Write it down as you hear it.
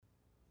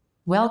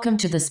Welcome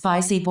to the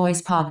Spicy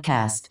Boys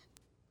Podcast.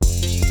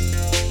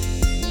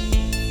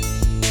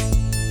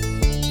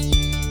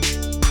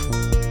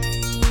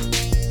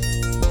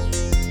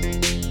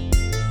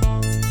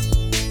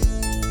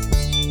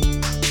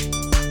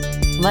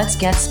 Let's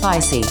get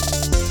spicy.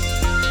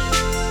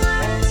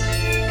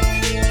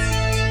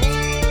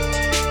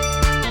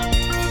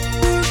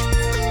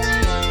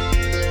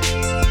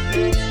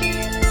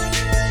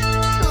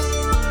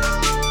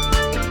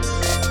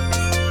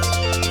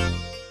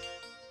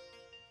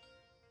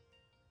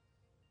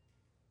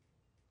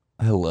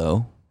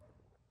 Hello.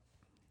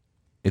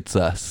 It's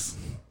us.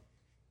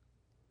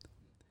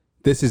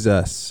 This is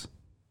us.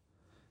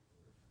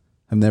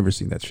 I've never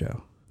seen that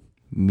show.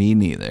 Me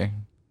neither.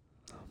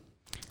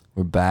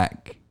 We're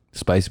back.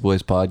 Spicy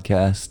Boys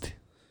Podcast.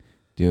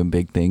 Doing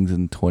big things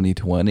in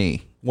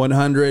 2020.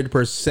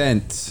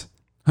 100%.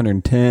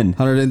 110.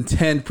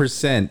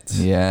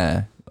 110%.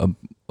 Yeah.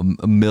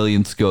 A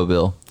million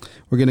Scoville.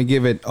 We're going to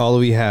give it all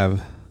we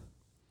have.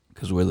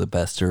 Because we're the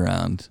best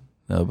around.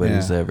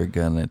 Nobody's ever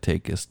gonna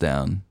take us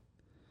down.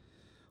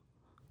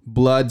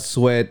 Blood,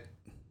 sweat,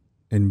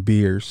 and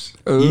beers.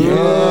 Yeah.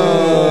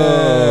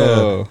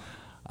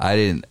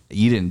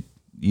 You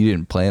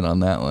didn't plan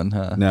on that one,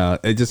 huh? No,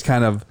 it just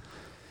kind of,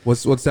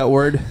 what's that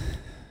word?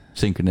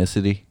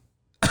 Synchronicity.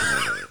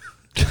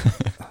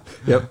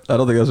 Yep. I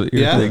don't think that's what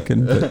you're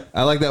thinking. But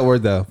I like that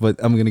word though, but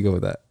I'm going to go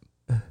with that.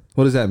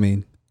 What does that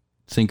mean?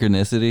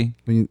 Synchronicity?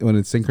 When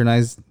it's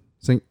synchronized?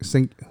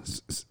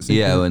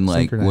 Yeah, when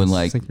things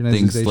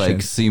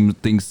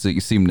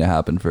synchronization. seem to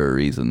happen for a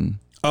reason.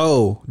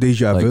 Oh,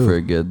 deja Like vu. for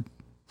a good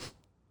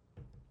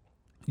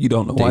you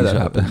don't know why that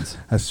deja happens.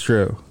 That's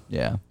true.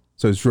 Yeah.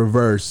 So it's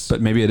reverse.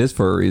 But maybe it is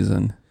for a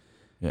reason.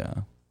 Yeah.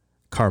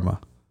 Karma.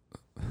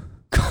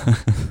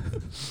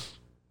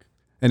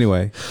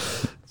 Anyway.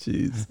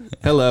 Jeez.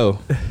 Hello.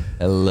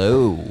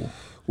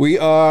 We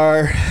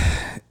are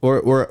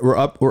we're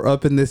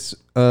up in this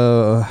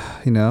on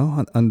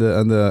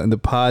the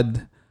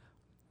pod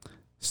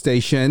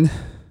station,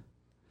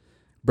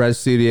 Brad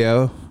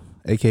Studio,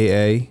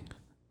 aka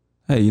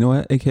Hey, you know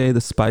what? AKA the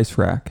Spice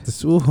Rack.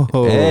 Hey, look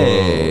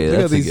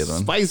that's at a these good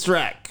one. spice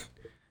rack.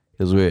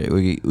 Because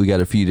we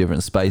got a few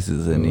different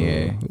spices in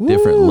here,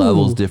 different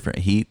levels, different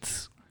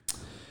heats.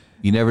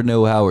 You never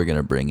know how we're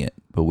gonna bring it,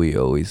 but we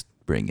always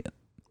bring it.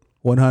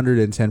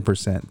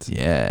 110%.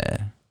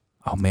 Yeah.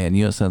 Oh man,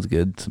 you know what sounds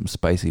good? Some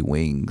spicy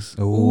wings.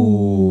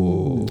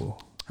 Ooh.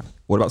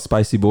 What about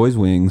Spicy Boys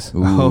wings?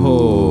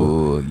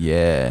 Ooh,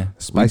 yeah.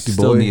 Spicy we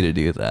still boy. need to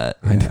do that.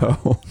 I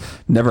know.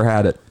 Never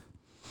had it.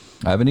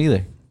 I haven't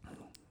either.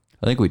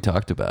 I think we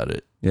talked about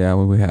it. Yeah,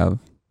 well, we have.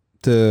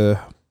 The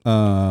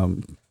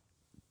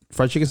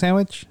fried chicken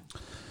sandwich,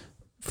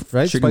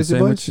 right? Chicken Spicy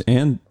sandwich Boys?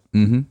 and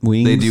Mm-hmm.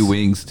 wings. They do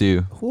wings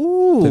too.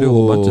 Ooh. They do a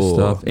whole bunch of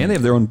stuff. And they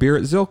have their own beer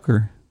at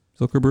Zilker.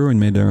 Zilker Brewing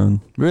made their own.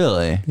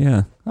 Really?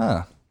 Yeah.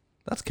 Huh.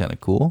 That's kind of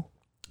cool.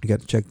 You got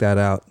to check that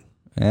out.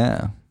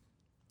 Yeah.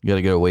 You got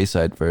to go to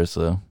Wayside first,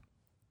 though.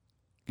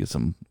 Get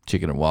some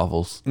chicken and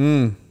waffles.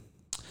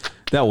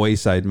 That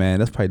Wayside, man,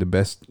 that's probably the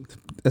best.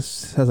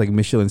 That's like a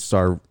Michelin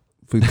star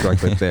food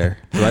truck right there.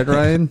 Right,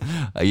 Ryan?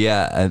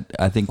 Yeah,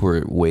 I think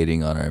we're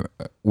waiting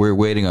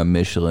on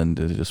Michelin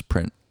to just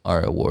print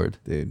our award.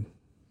 Dude.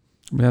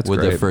 That's We're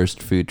great. the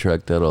first food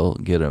truck that'll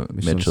get a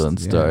Michelin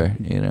star,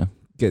 you know.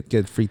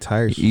 Get free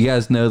tires. You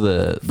guys know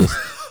the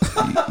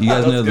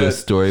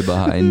story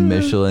behind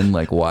Michelin,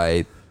 like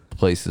why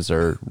places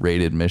are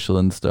rated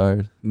Michelin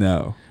stars?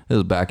 No. It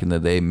was back in the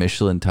day.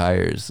 Michelin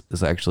Tires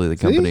is actually the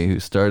company who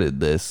started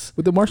this.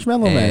 With the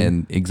Marshmallow Man.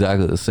 And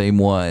exactly the same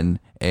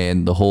one.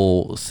 And the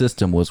whole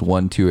system was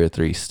 1, 2, or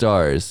 3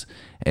 stars.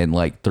 And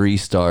like 3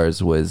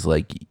 stars was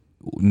like,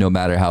 no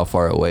matter how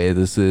far away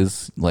this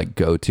is, like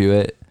go to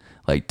it.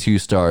 Like 2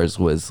 stars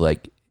was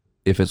like,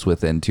 if it's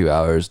within 2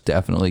 hours,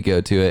 definitely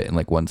go to it. And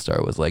like 1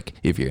 star was like,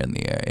 if you're in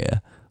the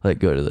area, like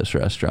go to this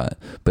restaurant.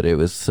 But it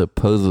was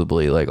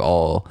supposedly like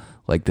all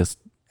like this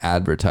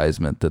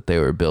advertisement that they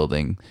were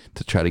building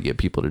to try to get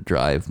people to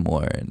drive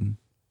more and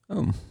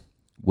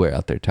wear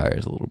out their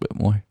tires a little bit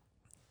more.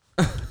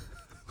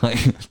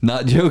 Like,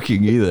 not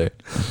joking either.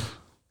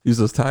 Use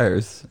those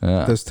tires.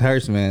 Those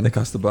tires, man. They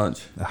cost a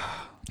bunch.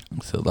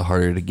 So the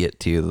harder to get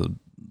to,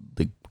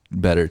 the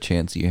better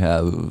chance you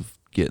have of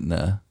getting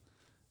a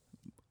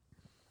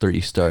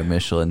 3-star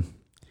Michelin.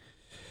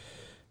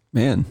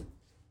 Man.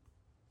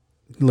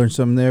 You learn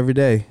something there every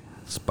day.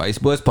 Spice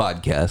Boys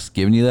Podcast,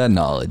 giving you that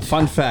knowledge.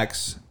 Fun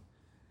facts.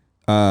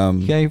 You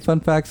got any fun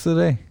facts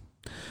today?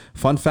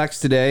 Fun facts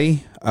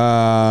today.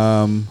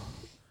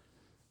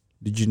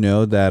 Did you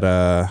know that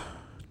God,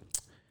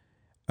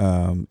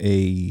 I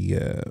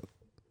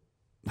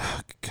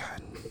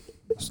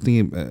was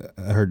thinking,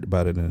 I heard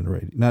about it in the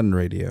radio, not in the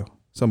radio.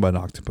 Something about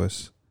an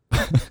octopus.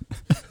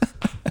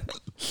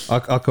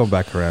 I'll come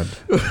back around.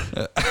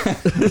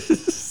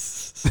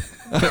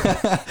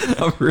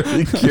 I'm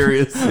really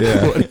curious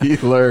what he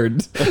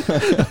learned.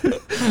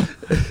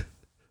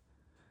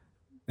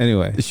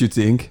 Anyway. It shoots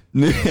ink.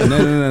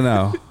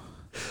 No.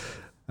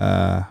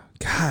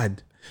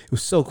 God, it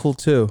was so cool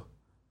too.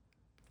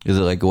 Is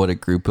it like what a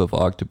group of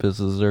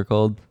octopuses are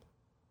called?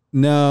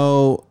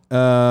 No.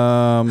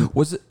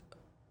 Was it?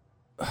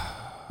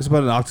 It's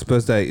about an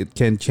octopus that it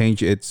can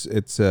change its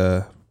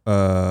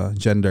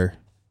gender.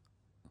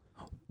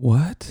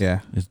 What? Yeah,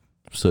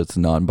 So it's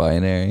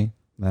non-binary.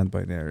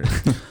 non-binary.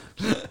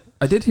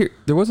 I did hear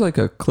there was like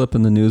a clip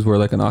in the news where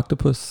like an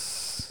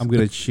octopus I'm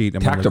gonna cheat.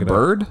 I'm attacked a gonna look it up.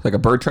 bird. Like a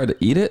bird tried to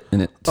eat it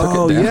and it took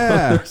Oh it down.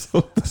 yeah, Or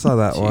something. I saw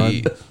that one.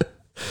 Gee.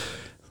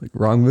 Like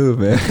wrong move,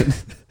 man.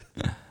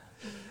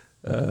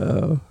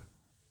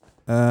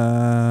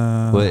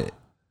 But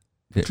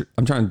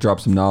I'm trying to drop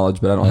some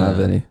knowledge, but I don't have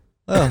any.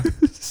 oh,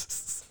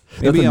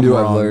 Maybe Nothing I'm new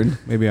I've wrong. learned.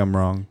 Maybe I'm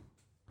wrong.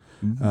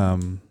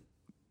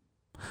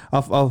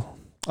 I'll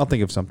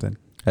think of something.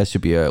 that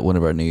should be one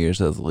of our New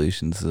Year's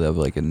resolutions to have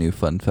like a new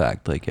fun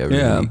fact like every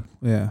Yeah. week.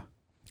 Yeah,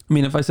 I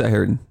mean, if I sat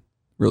here and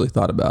really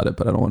thought about it,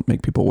 but I don't want to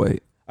make people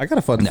wait. I got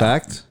a fun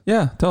fact.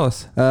 Yeah, tell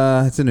us.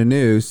 It's in the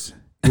news.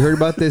 You heard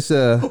about this?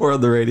 Or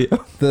on the radio.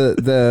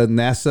 The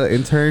NASA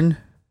intern.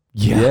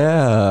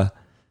 Yeah.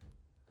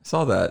 I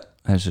saw that.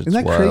 That's just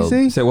Isn't that wild.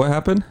 crazy? Say what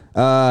happened?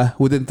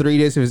 Within 3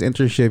 days of his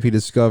internship, he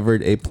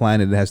discovered a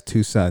planet that has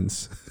 2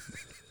 suns.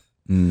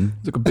 Mm.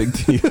 It's like a big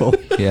deal.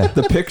 Yeah.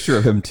 The picture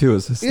of him too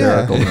is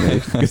hysterical to me.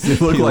 'Cause he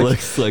looked He like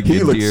looks like he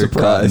a looked deer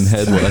caught in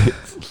surprised.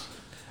 headlights.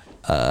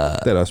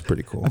 That was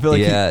pretty cool. I feel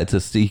like Yeah, it's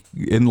a see.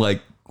 And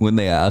like when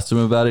they asked him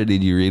about it,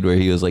 did you read where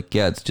he was like,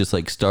 "Yeah, it's just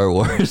like Star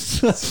Wars."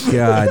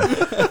 God,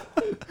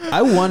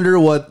 I wonder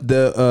what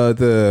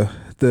the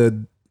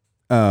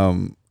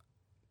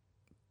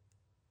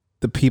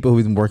people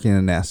who've been working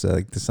in NASA,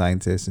 like the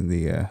scientists and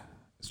the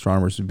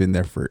astronomers who've been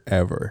there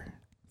forever,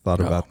 thought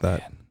about that.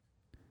 Man.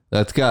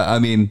 That's got. I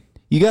mean,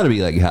 you got to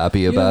be like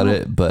happy about Yeah.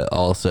 it, but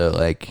also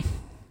like,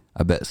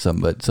 I bet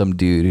some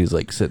dude who's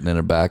like sitting in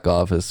a back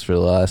office for the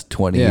last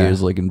 20 Yeah.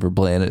 years looking for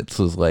planets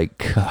was like,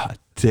 God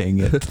dang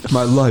it.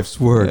 my life's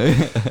work.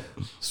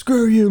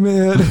 Screw you,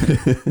 man.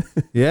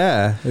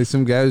 Yeah, like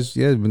some guys,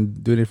 have been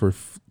doing it for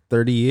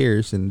 30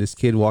 years, and this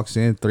kid walks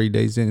in 3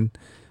 days in,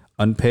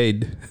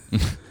 unpaid.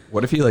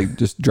 What if he like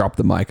just dropped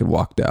the mic and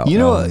walked out? You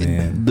know, Oh,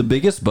 man. the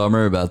biggest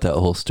bummer about that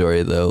whole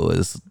story though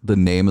was the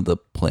name of the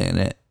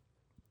planet.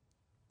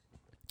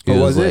 What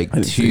was it? like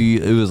I didn't see.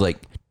 It was like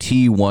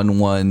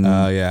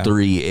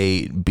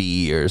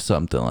T1138B or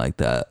something like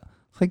that.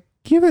 It's like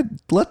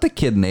let the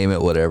kid name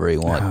it whatever he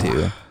want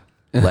to.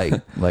 like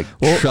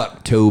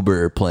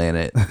Trucktober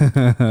planet,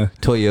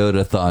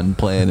 Toyota-thon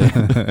planet.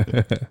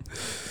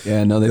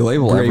 Yeah, no, they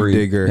label Grave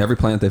digger. every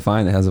planet they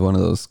find that has one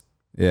of those.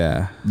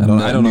 Yeah. I don't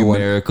know what.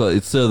 numerical.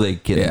 It's so they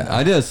can. Yeah.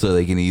 I just so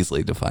they can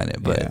easily define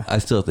it, but Yeah. I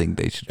still think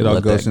they should It all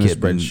let goes that in a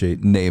kid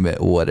spreadsheet. name it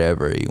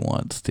whatever he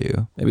wants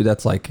to. Maybe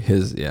that's like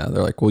his. Yeah,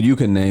 they're like, well, you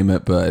can name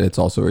it, but it's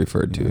also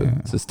referred to. Yeah.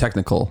 It's his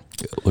technical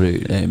What do you,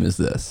 name is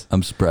this.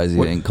 I'm surprised you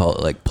What- didn't call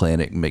it like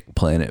Planet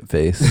McPlanet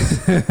Face.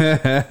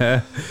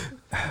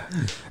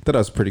 That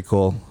was pretty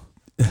cool.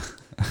 You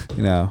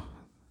know.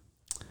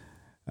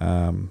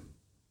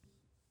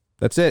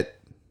 That's it.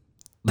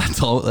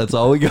 That's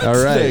all we got All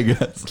today, right.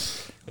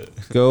 guys.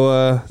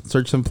 Go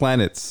search some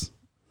planets.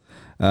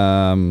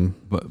 But,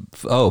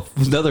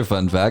 another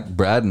fun fact: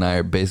 Brad and I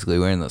are basically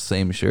wearing the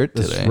same shirt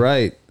today. That's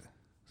right.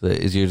 So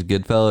is yours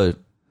Goodfella,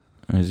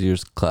 or is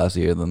yours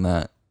classier than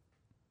that?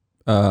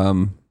 I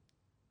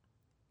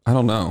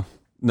don't know.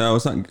 No,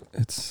 it's not.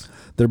 It's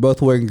They're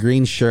both wearing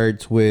green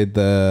shirts with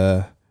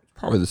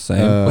probably the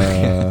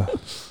same.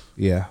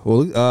 yeah.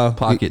 Well,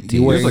 Pocket you tee.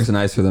 Yours wearing, looks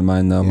nicer than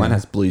mine though. Yeah. Mine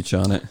has bleach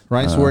on it.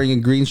 Ryan's wearing a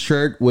green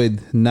shirt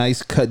with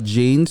nice cut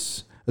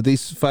jeans. Are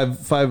these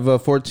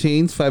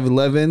 514s,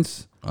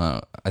 511s,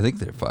 I think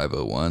they're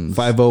 501s.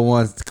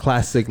 501s,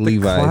 classic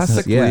Levi's.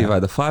 Classic yeah. Levi,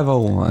 the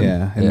 501.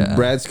 Yeah, and Yeah.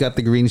 Brad's got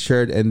the green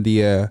shirt and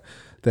the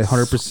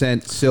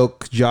 100%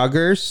 silk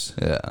joggers.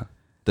 Yeah,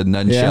 the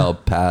nunshell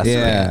pass.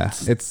 Yeah,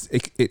 pants.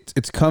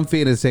 it's comfy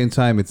and at the same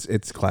time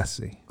it's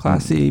classy.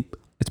 Classy.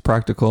 It's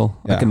practical.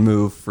 I Yeah. can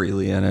move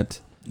freely in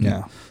it.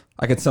 Yeah.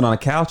 I can sit on a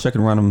couch. I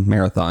can run a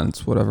marathon.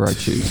 It's whatever I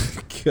choose.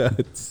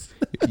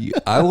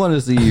 I want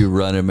to see you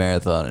run a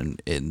marathon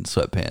in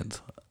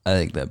sweatpants. I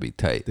think that'd be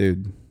tight.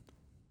 Dude.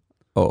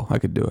 Oh, I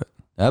could do it.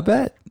 I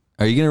bet.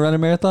 Are you gonna run a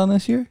marathon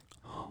this year?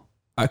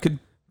 I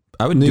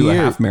would New do a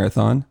Year. half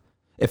marathon.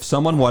 If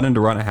someone wanted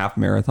to run a half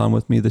marathon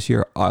with me this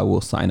year, I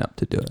will sign up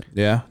to do it.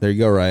 Yeah, there you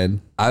go,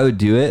 Ryan. I would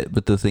do it,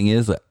 but the thing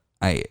is,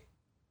 I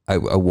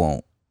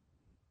won't.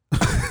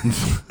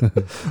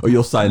 Oh,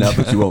 you'll sign up,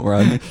 but you won't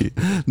run.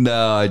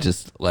 No, I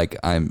just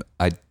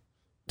I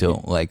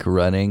don't like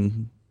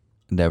running.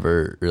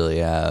 Never really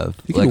have.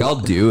 You can Like I'll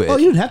do it. Oh,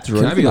 you don't have to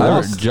run. Can I be You can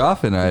walk. lost?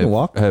 Joff and I can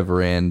walk. have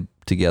ran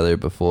together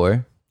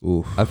before.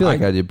 Oof. I feel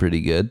like I did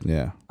pretty good.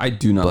 Yeah. I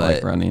do not But-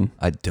 like running.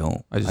 I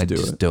don't. I just do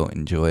it. don't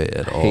enjoy it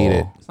at all. hate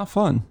it. It's not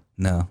fun.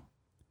 No.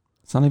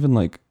 It's not even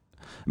like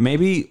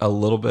maybe a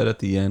little bit at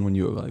the end when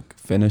you like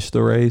finish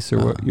the race or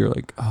what you're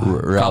like. Oh,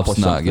 Ralph's accomplished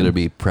not something. going to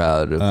be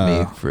proud of me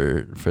Uh.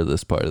 for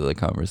this part of the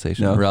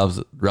conversation. No?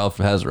 Ralph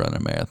has run a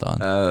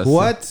marathon.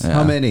 What? Yeah.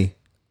 How many?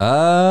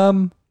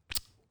 Um,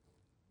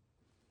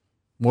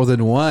 More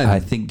than one. I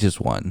think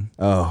just one.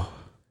 Oh.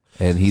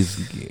 and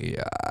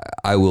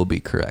I will be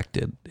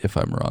corrected if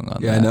I'm wrong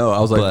on that. Yeah, I know. I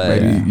was like,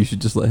 But, maybe you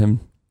should just let him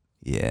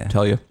yeah,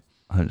 tell you.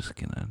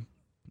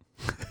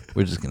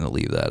 we're just gonna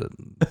leave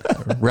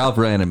that. Ralph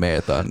ran a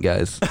marathon,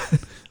 guys.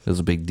 It was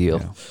a big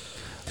deal.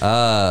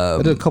 I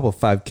did a couple of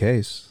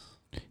 5Ks.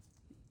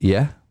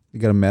 Yeah. You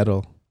got a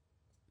medal.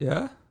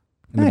 Yeah.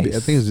 And Nice. I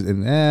think it's,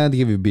 they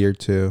give you a beer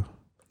too.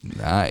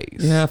 Nice.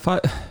 Yeah.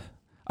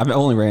 I've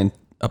only ran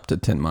up to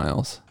 10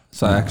 miles.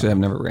 So I actually have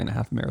never ran a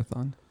half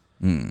marathon.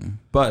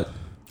 But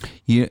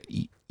You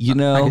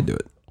know, I could do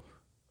it.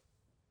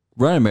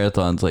 running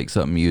marathon's like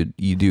something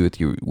you do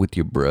with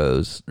your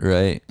bros,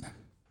 right?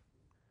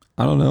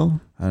 I don't know.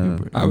 I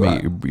don't know. I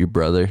mean, your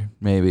brother,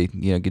 maybe.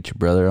 You know, get your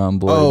brother on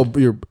board. Oh,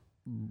 your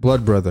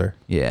blood brother.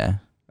 Yeah.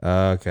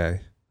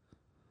 Okay.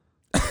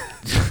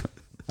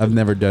 I've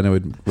never done it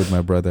with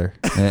my brother.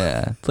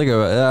 Yeah. It's like I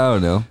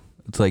don't know.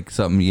 It's like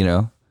something, you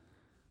know.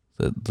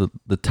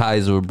 The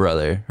ties of a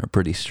brother are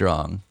pretty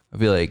strong. I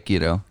feel like, you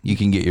know, you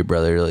can get your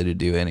brother really to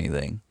do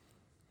anything.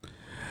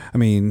 I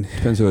mean,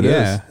 Depends who it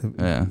is.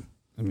 Yeah.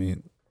 I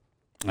mean,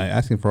 I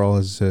asked him for all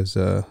his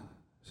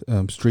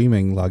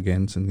streaming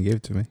logins, and he gave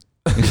it to me.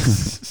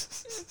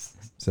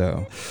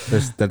 So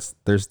there's that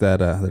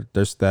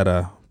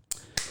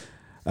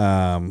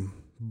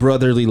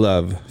brotherly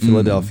love,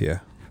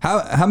 Philadelphia.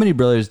 How many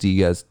brothers do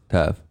you guys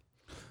have?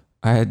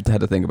 I had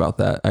to think about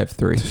that. I have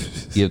 3.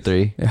 You have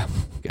 3? Yeah.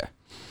 Okay.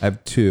 I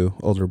have 2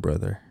 older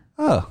brother.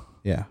 Oh.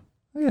 Yeah.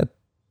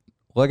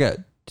 I got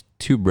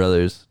 2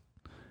 brothers.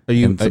 Are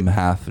you And some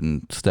half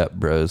and step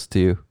bros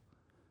too.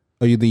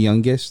 Are you the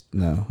youngest?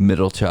 No.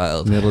 Middle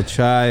child. Middle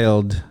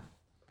child.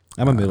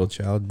 I'm a middle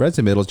child. Brett's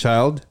a middle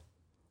child.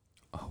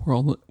 We're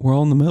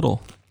all in the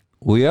middle.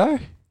 We are?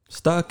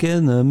 Stuck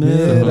in the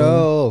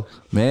middle.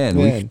 Man,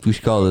 Man. we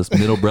should call this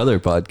Middle Brother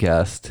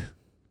Podcast.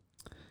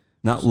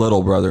 Not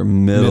little brother,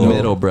 middle.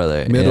 Middle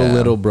Brother. Middle yeah.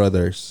 little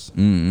brothers.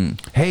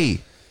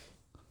 Hey.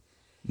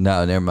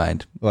 No, never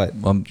mind. What?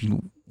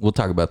 We'll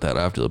talk about that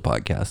after the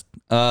podcast.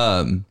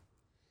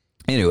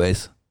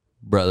 Anyways,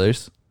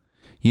 brothers.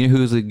 You know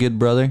who's a good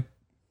brother?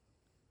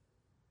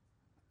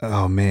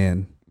 Oh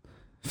man.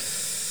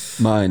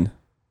 Mine.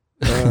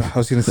 I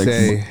was gonna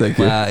say. Thank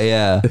you.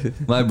 Yeah,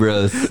 my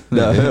bros.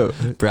 No.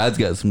 Brad's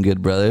got some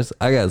good brothers.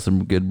 I got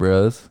some good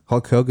bros.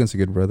 Hulk Hogan's a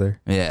good brother.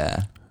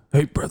 Yeah.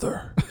 Hey,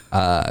 brother.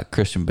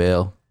 Christian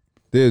Bale.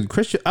 Dude,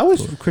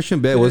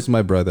 Christian Bale was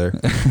my brother.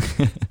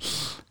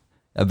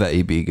 I bet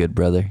he'd be a good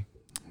brother.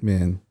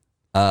 Man.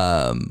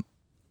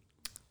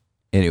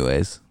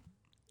 Anyways,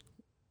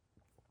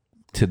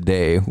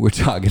 today we're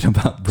talking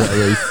about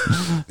brothers.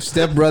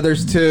 Step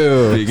Brothers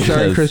too. Because-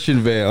 Sorry,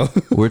 Christian Bale.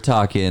 We're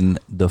talking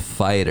The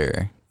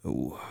Fighter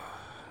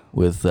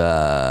with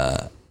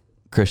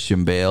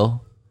Christian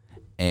Bale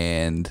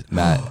and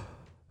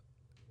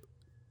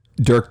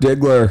Dirk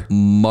Diggler.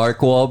 Mark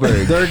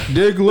Wahlberg. Dirk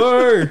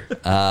Diggler.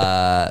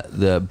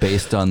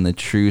 Based on the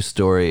true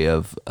story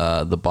of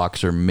the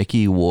boxer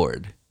Mickey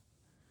Ward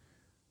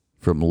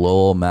from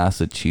Lowell,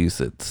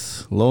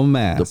 Massachusetts.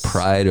 Lomas. The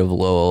pride of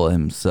Lowell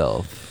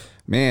himself.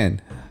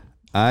 Man,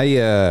 I'm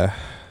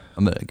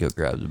gonna go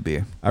grab the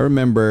beer. I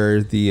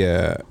remember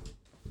the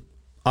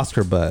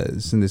Oscar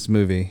buzz in this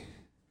movie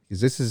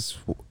because this is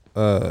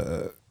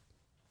like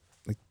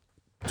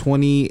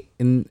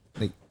 2009,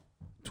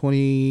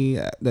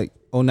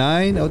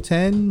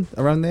 2010,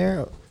 around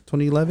there,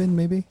 2011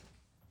 maybe.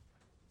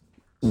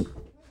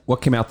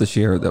 What came out this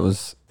year?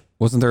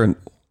 Wasn't there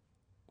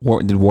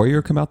did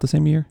Warrior come out the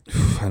same year?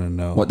 I don't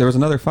know. What? There was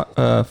another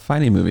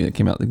fighting movie that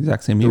came out the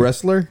exact same The year.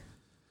 Wrestler?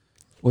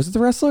 Was it The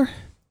Wrestler?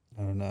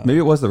 I don't know. Maybe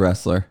it was The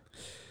Wrestler.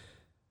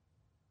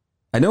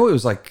 I know it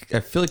was like, I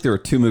feel like there were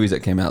 2 movies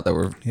that came out that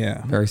were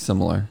Yeah. very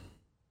similar.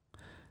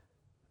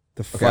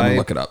 The Okay, I'm gonna fight.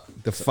 look it up.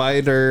 The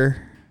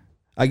Fighter.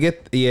 I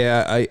get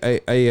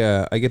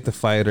I get The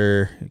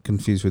Fighter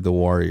confused with The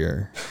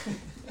Warrior.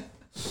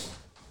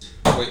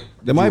 Wait,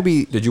 There might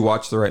be. Did you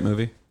watch the right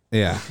movie?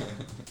 Yeah.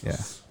 Yeah.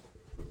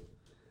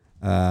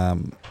 I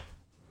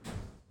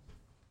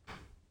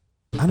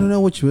don't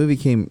know which movie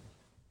came.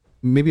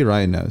 Maybe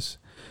Ryan knows.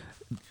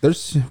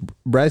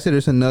 Brad said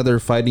there's another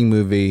fighting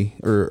movie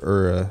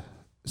or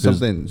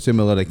something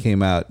similar that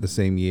came out the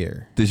same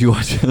year. Did you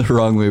watch the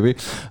wrong movie?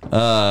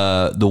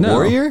 The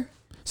Warrior?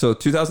 So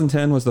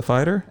 2010 was The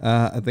Fighter?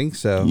 I think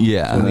so.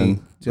 Yeah.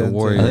 The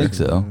Warrior. I think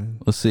so.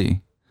 Let's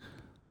see.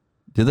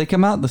 Did they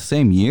come out the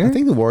same year? I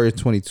think The Warrior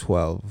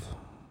 2012.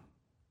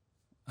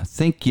 I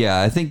think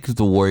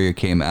The Warrior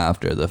came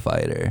after The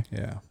Fighter.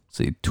 Yeah.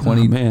 See,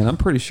 20. Oh, man, I'm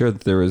pretty sure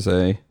that there was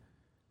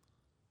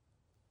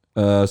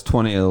it's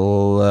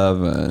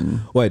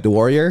 2011. Wait, The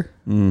Warrior?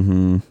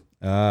 Mm-hmm.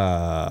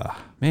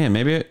 Man,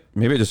 maybe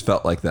it just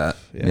felt like that.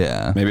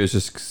 Yeah. Maybe it's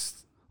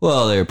just.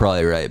 Well, they were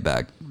probably right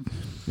back.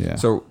 Yeah.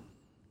 So,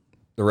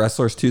 The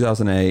Wrestler's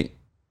 2008.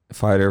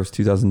 Fighter was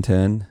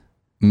 2010.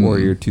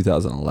 Warrior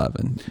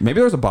 2011. Maybe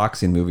there was a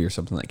boxing movie or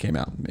something that came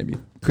out. Maybe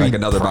like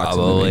another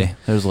boxing movie.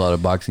 There's a lot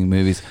of boxing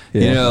movies.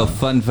 Yeah. You know,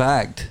 fun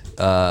fact.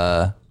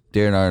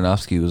 Darren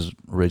Aronofsky was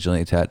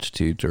originally attached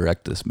to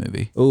direct this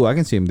movie. Oh, I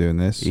can see him doing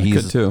this.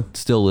 He's could too.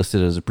 still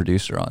listed as a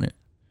producer on it.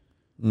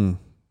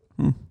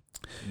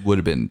 Would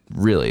have been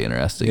really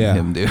interesting Yeah.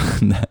 him doing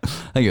that. I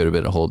think it would have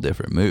been a whole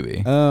different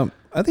movie.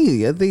 I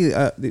think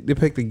they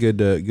picked a good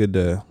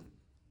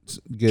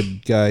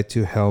guy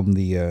to helm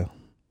the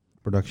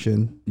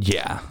production.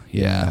 Yeah.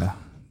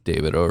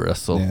 David O.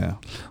 Russell. Yeah.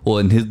 Well,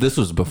 and this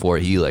was before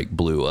he like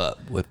blew up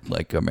with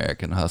like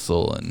American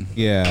Hustle and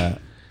Yeah.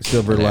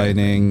 Silver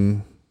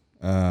Lining.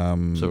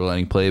 Silver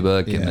Lining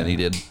Playbook, and then he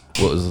did,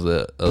 what was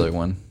the other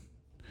one?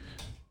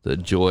 The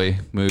Joy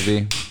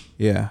movie.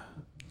 Yeah.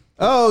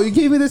 Oh, you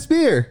gave me this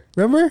beer.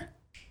 Remember?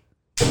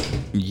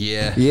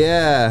 Yeah.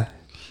 Yeah.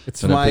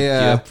 It's When I my picked you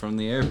up from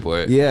the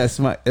airport. yeah,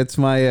 it's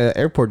my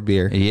airport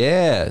beer.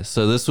 Yeah.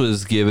 So this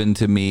was given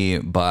to me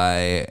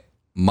by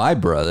my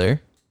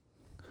brother,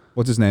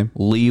 What's his name?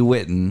 Lee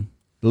Witten.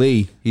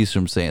 Lee. He's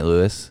from St.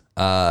 Louis.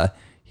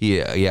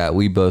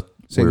 We both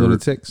St. were-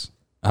 Lunatics.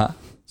 Huh?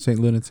 St.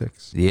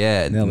 Lunatics.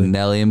 Yeah,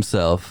 Nelly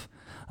himself.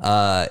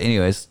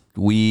 Anyways,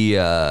 we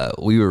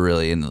were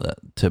really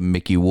into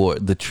Mickey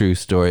Ward, the true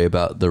story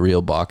about the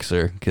real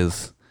boxer,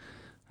 because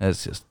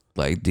that's just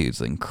like,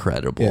 dude's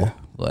incredible. Yeah.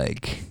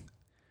 Like,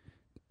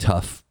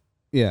 tough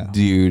Yeah.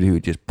 dude who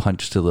just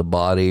punched to the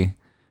body,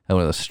 had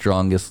one of the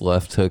strongest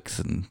left hooks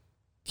in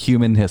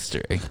human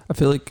history. I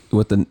feel like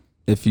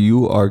if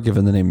you are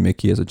given the name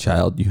Mickey as a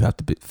child, you have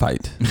to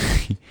fight.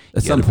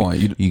 At some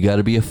point, You got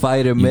to be a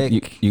fighter,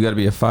 Mick. you got to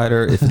be a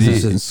fighter. If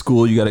it's in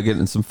school, you got to get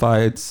in some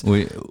fights.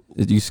 You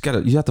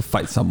have to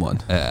fight someone.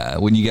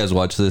 When you guys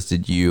watch this,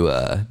 did you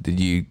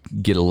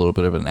get a little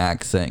bit of an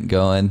accent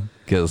going?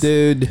 Because,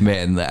 Dude.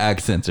 man, the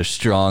accents are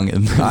strong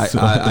in this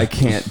one. I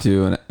can't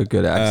do a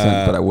good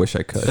accent, but I wish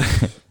I could.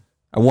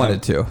 I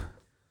wanted to.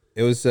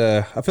 It was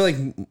I feel like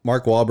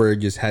Mark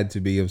Wahlberg just had to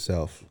be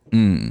himself.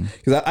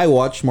 Because I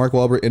watch Mark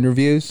Wahlberg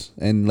interviews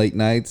and late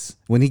nights.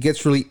 When he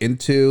gets really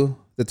into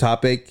the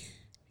topic,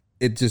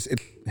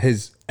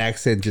 his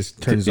accent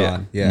just turns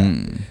on. Yeah.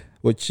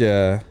 Which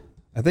I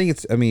think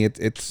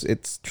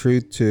it's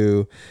true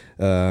to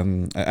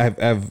I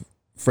have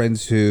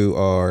friends who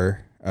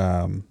are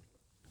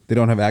they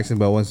don't have accent,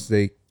 but once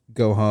they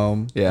go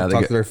home and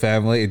talk to their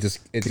family, it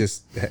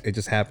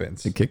just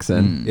happens. It kicks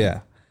in. Yeah.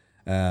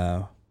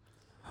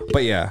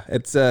 But yeah,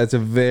 it's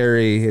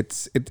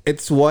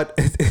what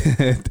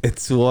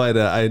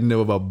I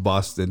know about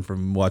Boston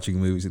from watching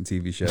movies and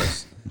TV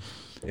shows.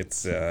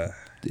 It's a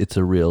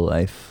real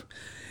life.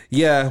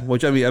 yeah,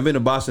 which I mean I've been to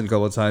Boston a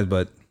couple of times,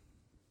 but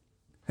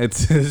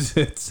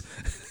it's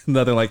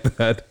nothing like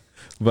that.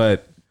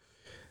 But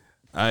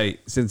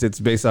since it's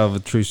based off of a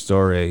true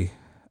story,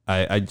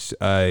 I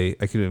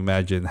can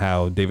imagine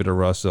how David O.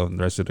 Russell and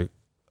the rest of the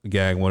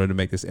gang wanted to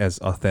make this as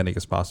authentic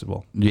as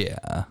possible.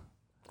 Yeah.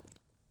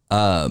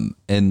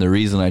 And the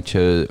reason I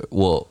chose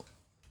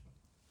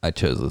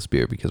this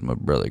beer because my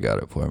brother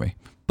got it for me.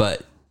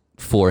 But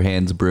Four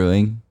Hands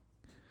Brewing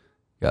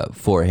got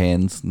four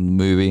hands in the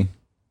movie,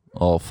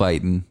 all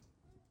fighting,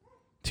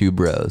 two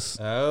bros,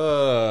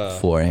 Oh,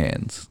 four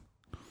hands,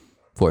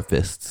 four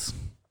fists.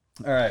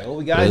 all right. What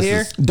we got This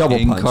here? is Double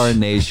punch.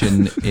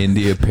 Incarnation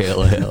India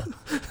Pale Ale.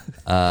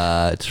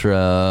 It's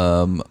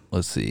from,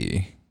 let's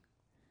see,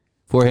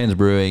 Four Hands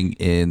Brewing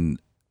in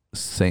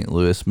St.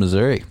 Louis,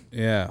 Missouri.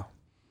 Yeah.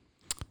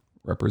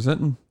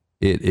 Representing.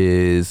 It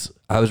is,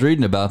 I was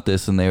reading about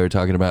this and they were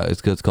talking about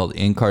it's called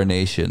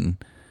Incarnation,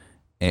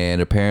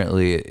 and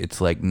apparently it's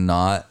like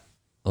not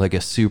like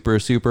a super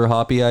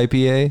hoppy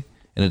IPA,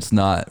 and it's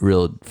not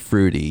real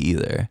fruity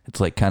either. It's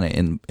like kind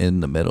of in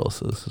the middle,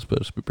 so this is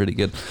supposed to be pretty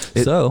good.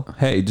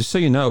 Hey, just so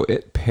you know,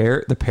 the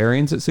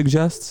pairings it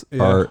suggests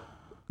are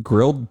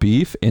grilled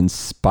beef and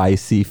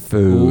spicy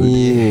food.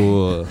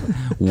 Ooh.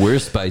 We're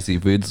spicy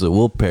food, so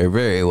we'll pair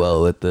very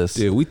well with this.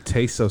 Dude, we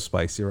taste so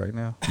spicy right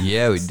now.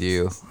 Yeah, we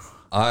do.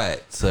 All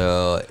right,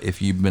 so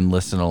if you've been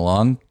listening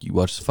along, you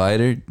watch The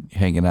Fighter,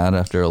 hanging out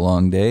after a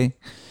long day,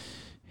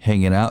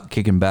 hanging out,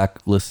 kicking back,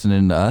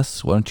 listening to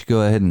us, why don't you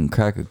go ahead and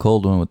crack a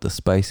cold one with the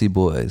Spicy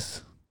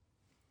Boys?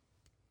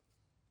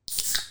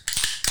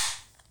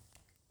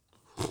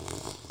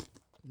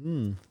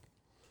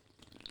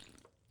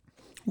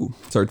 Ooh,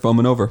 started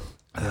foaming over.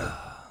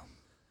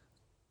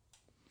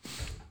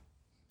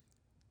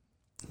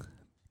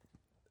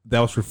 That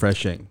was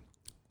refreshing.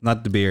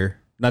 Not the beer.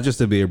 Not just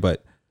the beer,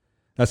 but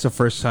that's the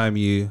first time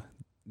you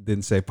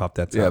didn't say pop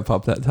that top. Yeah,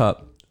 pop that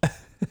top.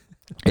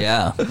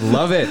 Yeah,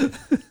 Love it.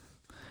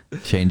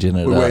 changing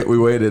it up. We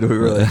waited. We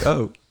were like,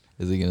 oh.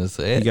 Is he going to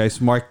say You it? guys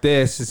mark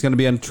this. It's going to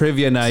be on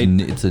trivia night.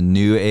 It's a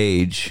new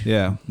age.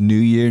 Yeah. New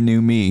year,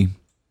 new me.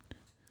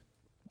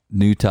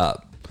 New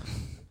top.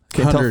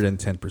 Can't tell-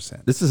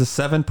 110%. This is a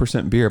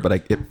 7% beer, but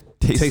it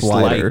tastes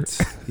lighter, light.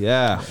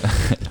 Yeah.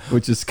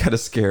 which is kind of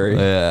scary.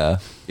 Yeah.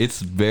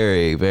 It's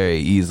very, very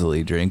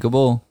easily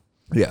drinkable.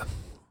 Yeah.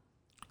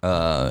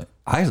 I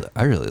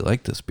really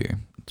like this beer.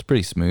 It's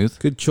pretty smooth.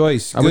 Good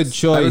choice. I Good would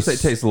choice. say it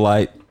tastes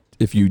light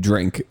if you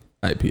drink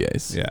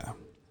IPAs. Yeah.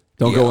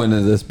 Don't go into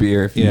this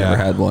beer if you Yeah. never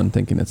had one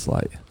thinking it's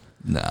light.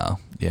 No.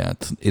 Yeah,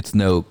 it's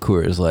no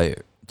Coors Light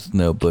It's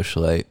no Busch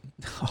Light.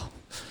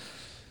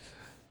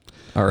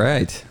 All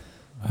right.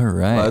 All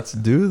right. Let's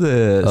do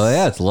this. Oh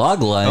yeah, it's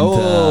logline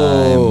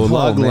Oh, time.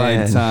 logline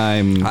man.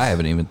 time. I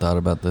haven't even thought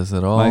about this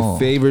at all. My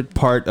favorite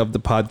part of the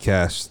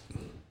podcast.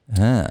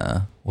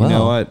 Yeah. Well, You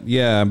know what?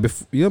 Yeah.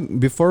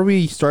 Before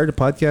we started the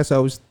podcast, I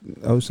was,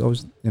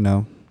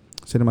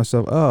 saying to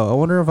myself, "Oh, I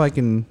wonder if I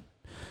can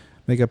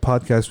make a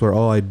podcast where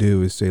all I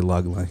do is say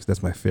log lines.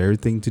 That's my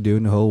favorite thing to do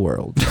in the whole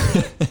world."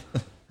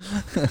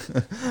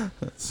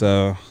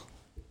 So,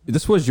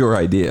 This was your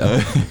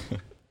idea.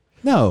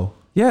 no.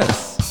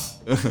 Yes.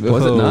 Was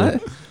it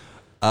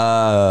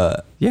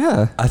not?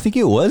 Yeah. I think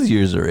it was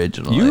yours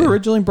originally. You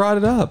originally brought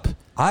it up.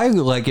 I am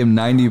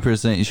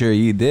 90% sure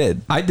you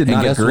did. I did and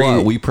not guess agree.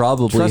 What? We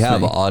probably Trust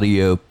have me.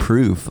 audio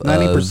proof.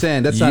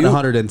 90%. That's not you-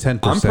 110%.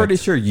 I'm pretty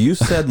sure you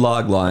said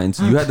log lines.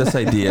 You had this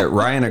idea.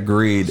 Ryan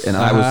agreed, and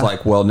I was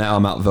like, "Well, now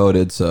I'm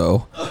outvoted."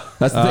 So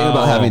that's the thing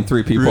about having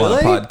three people on a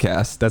Really?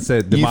 podcast. That's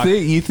it.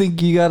 You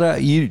think you gotta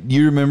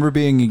you remember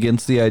being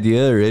against the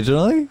idea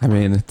originally? I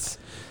mean, it's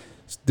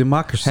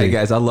democracy. hey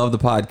guys, I love the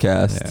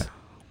podcast. Yeah.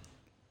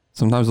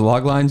 Sometimes the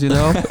log lines,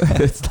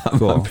 it's not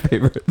Cool. my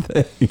favorite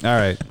thing. All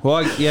right.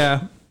 Well,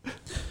 yeah.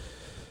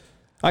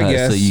 I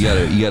guess. So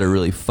you gotta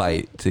really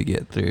fight to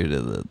get through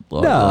to the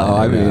log No, I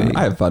line, mean, right?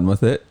 I have fun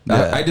with it.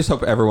 Yeah. I just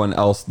hope everyone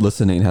else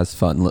listening has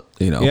fun.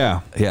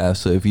 Yeah. Yeah,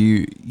 so if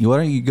you why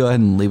don't you go ahead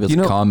and leave us You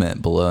know- a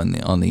comment below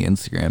on the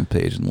Instagram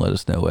page and let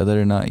us know whether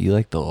or not you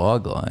like the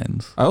log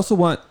lines. I also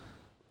want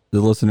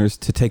the listeners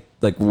to take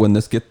when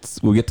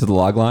we get to the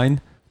log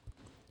line,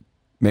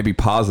 maybe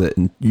pause it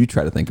and you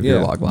try to think of your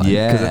Yeah. log line.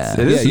 Yeah. 'Cause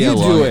it is Yeah, you how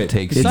long do it it.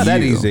 takes It's not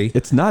that you. easy.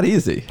 It's not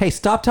easy. Hey,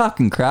 stop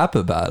talking crap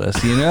about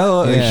us, you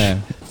know? Yeah.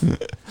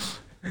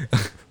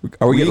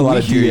 Are we getting a lot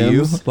of we hear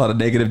you. DMs? A lot of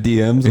negative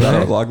DMs about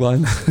our log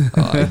lines?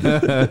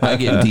 I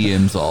get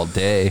DMs all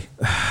day.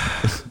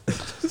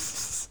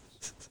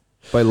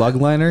 By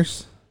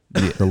logliners?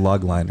 The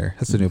Logliner.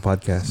 That's a new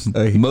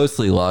podcast.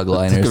 Mostly log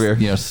liners, Come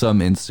here. some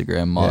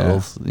Instagram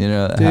models, that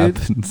Dude.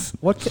 happens.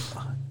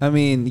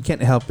 You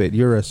can't help it.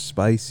 You're a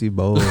spicy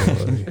boy.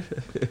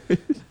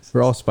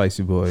 We're all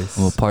spicy boys.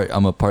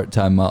 I'm a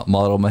part-time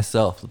model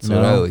myself. That's what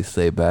I No. always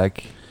say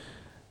back.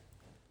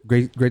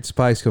 Great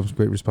spice comes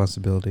great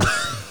responsibility.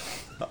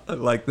 I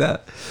like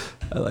that.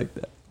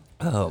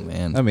 Oh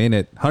man. I mean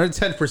it.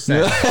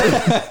 110%.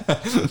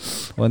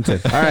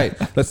 110. All right.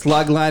 Let's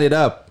logline it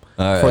up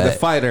All for the right.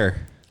 fighter.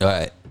 All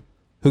right.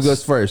 Who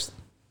goes first?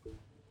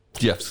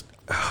 Jeff's.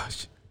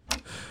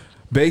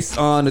 Based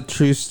on the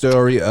true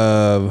story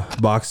of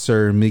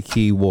boxer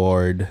Mickey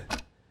Ward,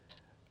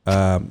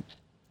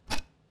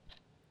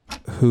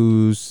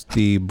 who's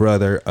the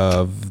brother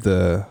of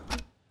the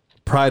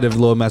pride of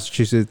Lowell,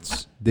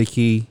 Massachusetts,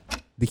 Dickie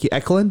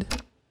Eklund,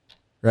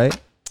 right?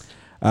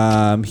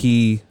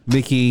 Mickey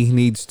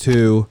needs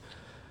to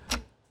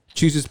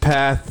choose his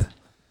path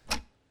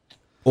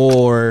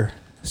or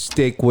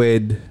stick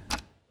with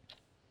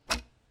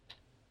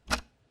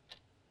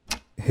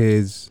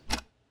his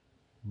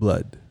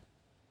blood.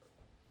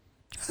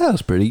 That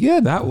was pretty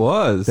good. That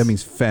was. That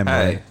means family.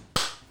 Hey.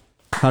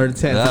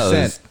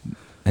 110%.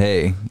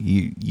 Hey,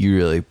 you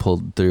really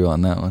pulled through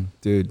on that one.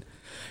 Dude.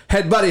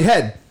 Head, body,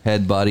 head.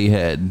 Head, body,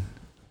 head.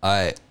 All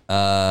right.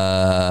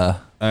 All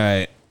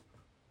right.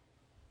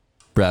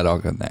 Brad, I'll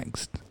go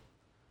next.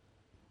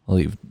 I'll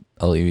leave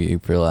you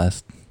for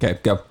last. Okay,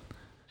 go.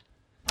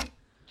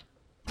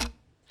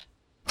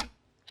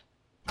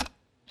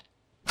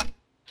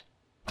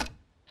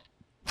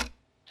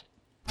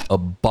 A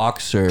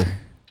boxer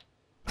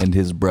and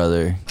his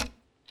brother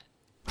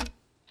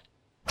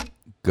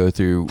go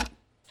through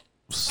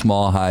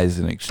small highs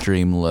and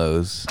extreme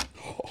lows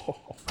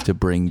to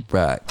bring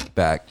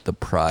back the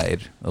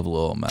pride of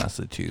Lowell,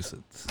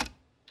 Massachusetts.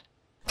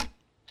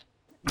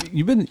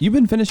 You've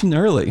been finishing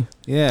early.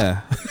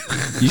 Yeah.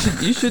 You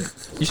should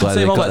why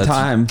they save all call- that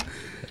time.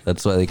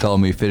 That's why they call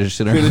me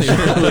finishing early.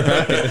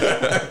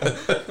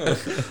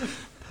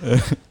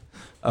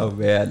 Oh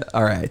man!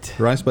 All right.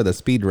 Rhymes by the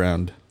speed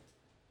round.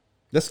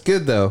 That's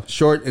good though.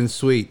 Short and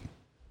sweet.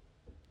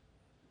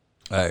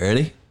 All right,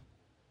 ready?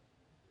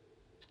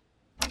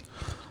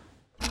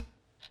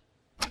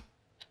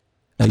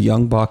 A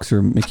young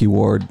boxer, Mickey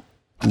Ward,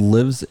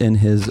 lives in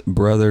his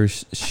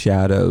brother's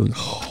shadows.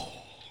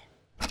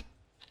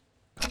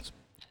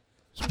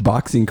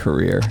 Boxing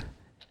career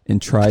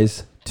and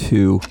tries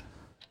to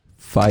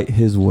fight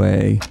his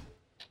way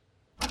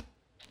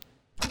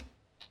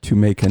to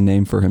make a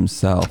name for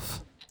himself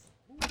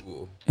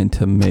and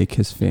to make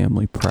his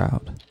family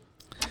proud.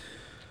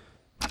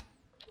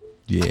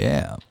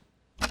 Yeah.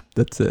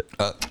 That's it.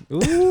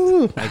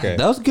 Ooh. Okay.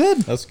 That was good.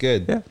 That's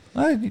good. Yeah.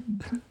 I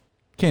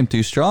came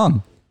too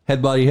strong.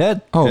 Head, body,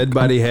 head. Oh, Head,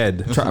 body,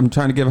 head. I'm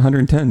trying to give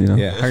 110,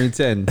 Yeah.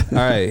 110. All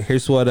right.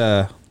 Here's what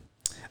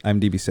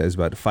IMDb says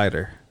about the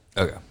fighter.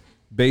 Okay.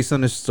 Based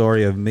on the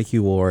story of Mickey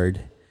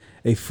Ward,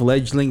 a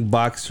fledgling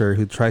boxer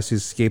who tries to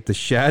escape the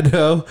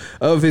shadow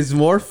of his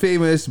more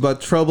famous but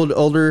troubled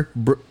older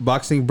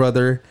boxing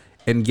brother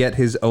and get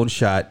his own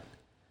shot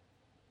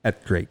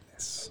at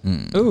greatness.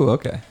 Ooh,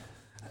 okay.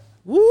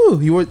 Woo!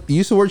 You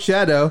used the word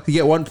shadow. You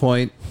get 1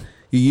 point.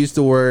 You used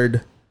the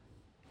word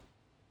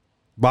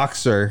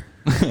boxer.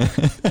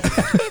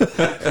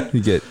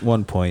 You get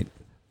 1 point.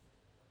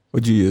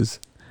 What'd you use?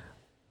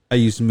 I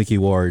used Mickey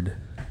Ward.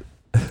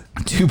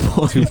 2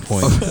 points. 2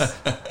 points.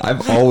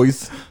 I've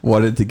always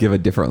wanted to give a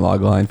different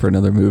log line for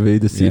another movie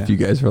to see Yeah. if you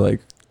guys were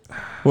like,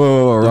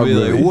 whoa, wrong be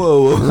movie. like,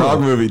 whoa, whoa.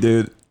 Wrong movie,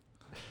 dude.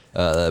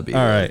 That'd be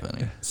All really right.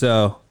 funny.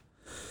 So,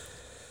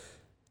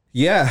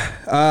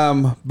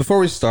 yeah. Before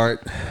we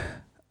start,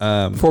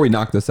 Before we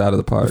knock this out of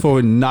the park. before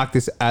we knock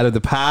this out of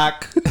the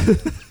pack,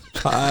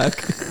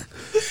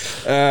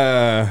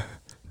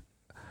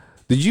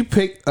 did you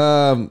pick?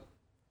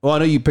 Well, I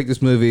know you picked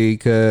this movie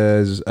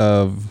because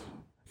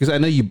I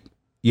know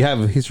you have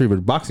a history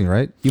with boxing,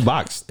 right? You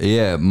boxed.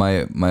 Yeah,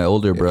 my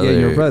older brother.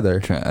 your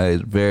brother. I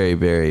had a very,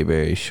 very,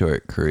 very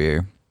short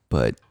career,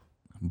 but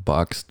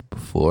boxed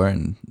before,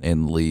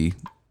 and Lee,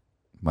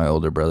 my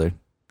older brother,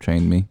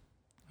 trained me.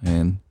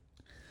 And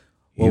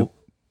Well,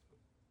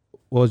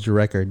 what was your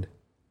record?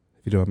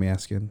 If you don't mind me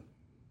asking.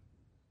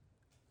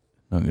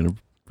 I'm gonna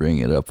bring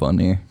it up on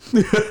here.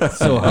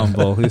 So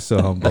humble. He's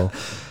so humble.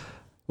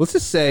 Let's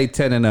just say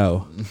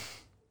 10-0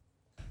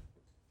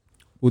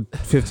 with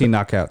 15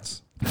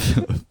 knockouts.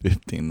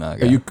 15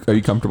 knockouts. Are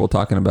you comfortable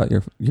talking about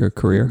your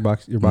career?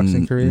 Your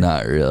boxing career?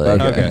 Not really.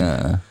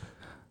 Okay.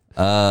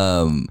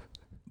 Oh,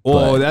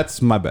 Oh,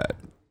 that's my bad.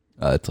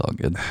 it's all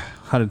good.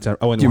 110.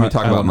 Oh, Do you want me to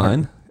talk about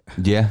mine?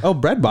 Yeah. Oh,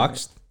 Brad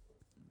boxed.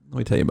 Let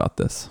me tell you about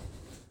this.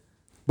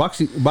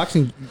 Boxing.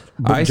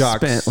 I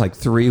jocks. spent like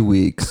 3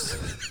 weeks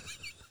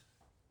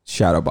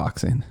shadow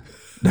boxing.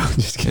 No, I'm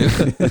just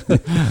kidding.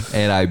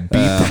 And I beat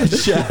that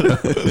shadow.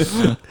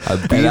 I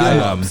beat him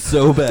up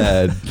so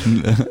bad.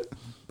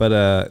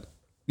 But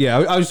yeah,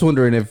 I was just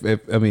wondering if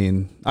I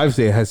mean,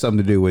 obviously it has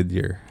something to do with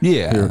your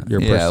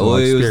personal well,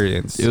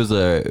 experience. It was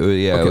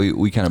Okay.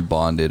 we kind of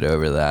bonded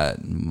over that.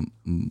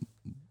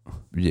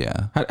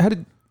 Yeah.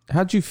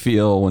 How'd you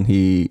feel when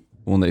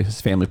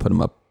his family put him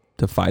up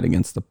to fight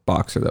against the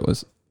boxer that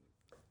was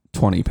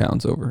 20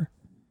 pounds over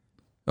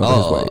his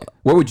weight?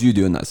 What would you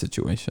do in that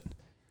situation?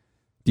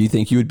 Do you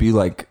think you would be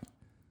like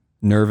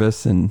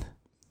nervous and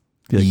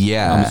be like,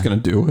 Yeah. I'm just gonna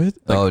do it?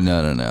 Like, Oh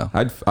no.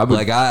 I would,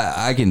 Like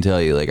I can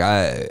tell you, like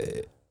I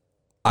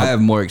have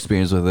more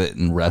experience with it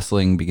in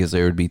wrestling because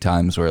there would be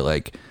times where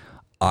like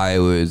I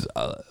was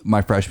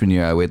my freshman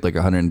year I weighed like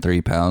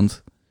 103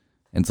 pounds,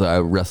 and so I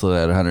wrestled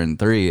at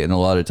 103, and a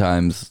lot of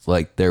times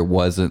like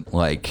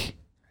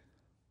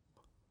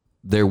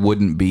there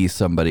wouldn't be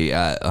somebody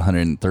at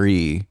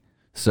 103,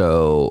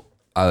 so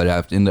I would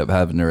have to end up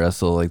having to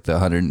wrestle like the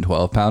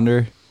 112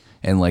 pounder,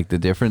 and like the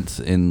difference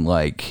in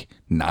like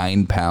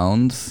 9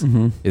 pounds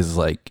is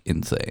like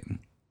insane.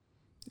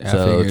 I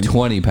So figured.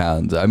 20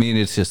 pounds. I mean,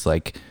 it's just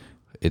like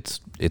it's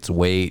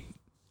weight.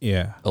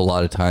 yeah. A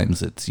lot of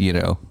times it's,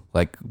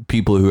 like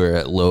people who are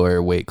at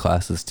lower weight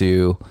classes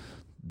too,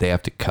 they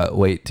have to cut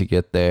weight to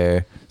get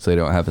there, so they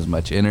don't have as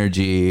much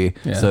energy.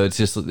 Yeah. So it's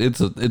just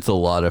it's a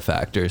lot of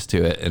factors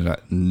to it, and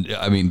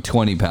I mean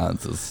 20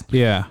 pounds is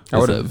Yeah.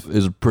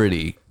 is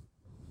pretty.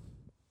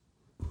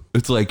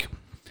 It's like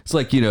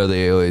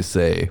they always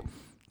say,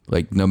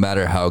 like, no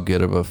matter how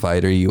good of a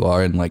fighter you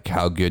are and like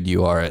how good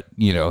you are at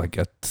like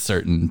a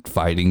certain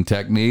fighting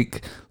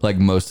technique, like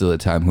most of the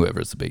time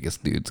whoever's the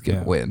biggest dude's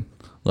gonna win,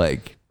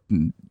 like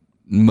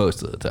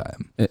most of the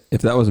time.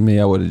 if that was me,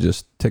 I would have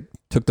just took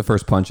the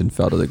first punch and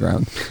fell to the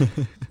ground.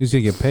 He's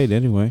gonna get paid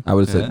anyway. I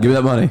would have said, "Give me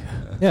that money.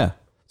 Yeah.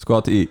 Let's go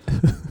out to eat."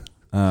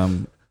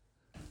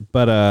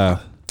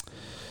 But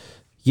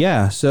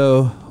yeah.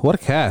 So what a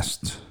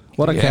cast!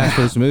 What a cast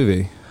for this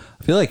movie.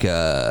 I feel like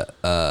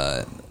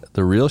the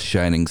real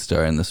shining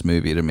star in this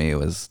movie to me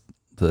was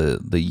the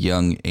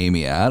young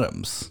Amy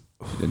Adams.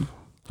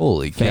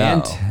 Holy cow.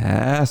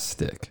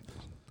 Fantastic.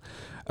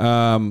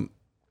 I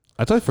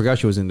totally forgot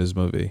she was in this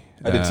movie.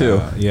 I did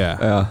too.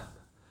 Yeah.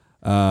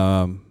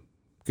 Yeah.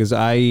 Because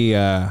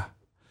I've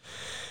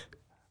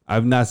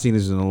not seen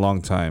this in a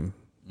long time.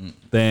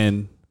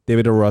 Then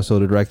David O. Russell,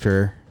 the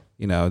director,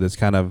 that's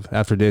kind of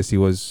after this he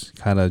was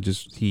kind of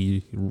just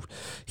he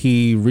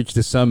reached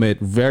the summit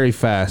very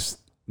fast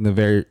in a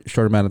very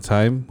short amount of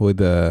time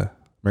with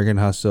American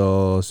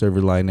Hustle,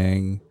 Silver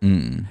Lining,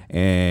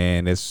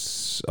 and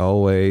it's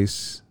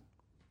always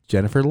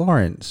Jennifer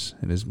Lawrence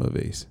in his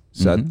movies.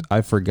 So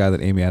I forgot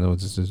that Amy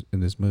Adams was in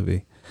this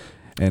movie,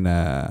 and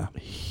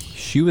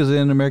She was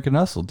in American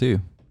Hustle too.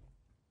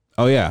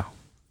 oh yeah.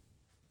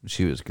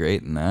 She was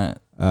great in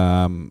that.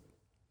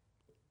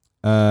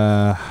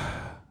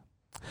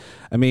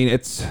 I mean, I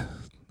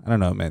don't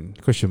know, man.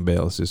 Christian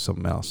Bale is just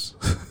something else.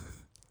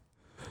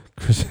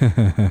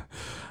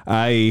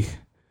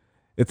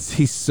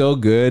 He's so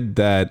good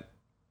that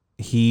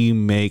he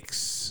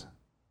makes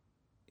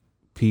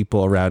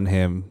people around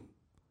him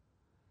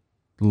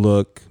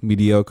look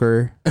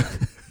mediocre.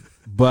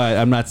 But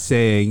I'm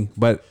saying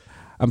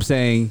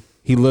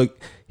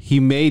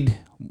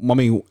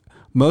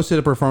most of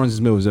the performances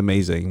in this movie was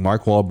amazing.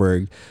 Mark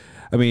Wahlberg.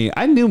 I mean,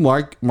 I knew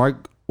Mark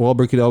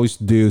Wahlberg could always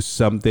do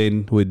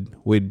something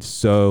with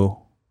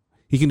so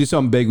he can do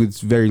something big with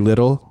very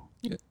little.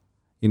 Yeah.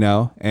 You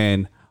know,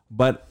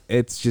 but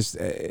it's just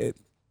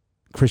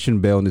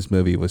Christian Bale in this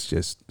movie was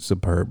just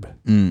superb.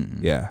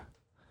 Yeah,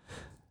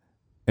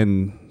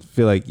 and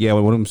feel like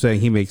what I'm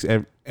saying, he makes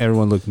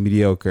everyone look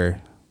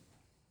mediocre.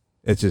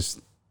 It's just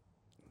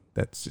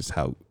that's just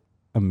how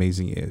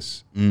amazing he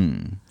is.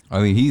 I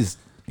mean, he's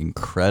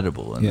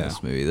incredible in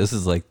this movie. This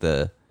is one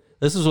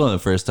of the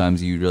first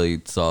times you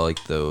really saw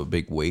like the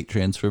big weight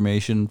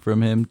transformation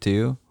from him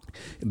too.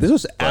 This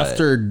was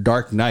after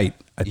Dark Knight,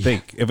 I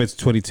think, if it's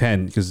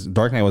 2010, because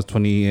Dark Knight was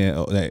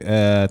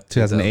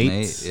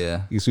 2008.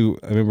 Yeah. I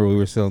remember we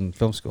were still in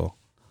film school.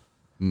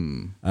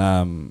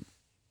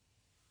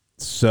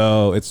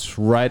 So it's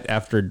right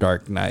after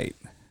Dark Knight.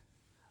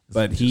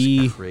 But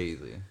Crazy.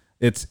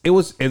 it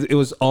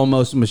was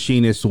almost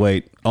machinist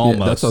weight. Almost.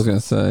 Yeah, that's what I was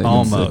gonna say.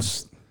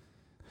 Almost.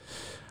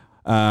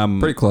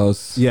 Pretty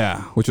close.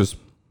 Yeah. Which was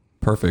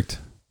perfect.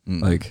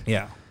 Like,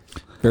 Yeah.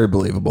 very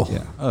believable.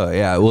 Yeah. Oh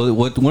yeah. Well,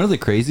 one of the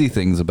crazy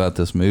things about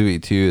this movie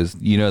too is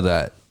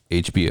that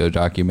HBO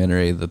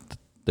documentary that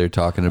they're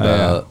talking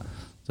about,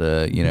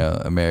 the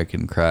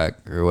American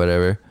Crack or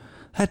whatever.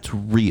 That's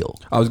real.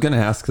 I was gonna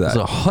ask that.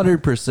 It's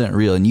 100%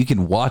 real, and you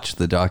can watch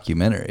the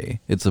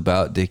documentary. It's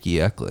about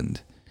Dickie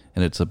Eklund,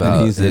 and it's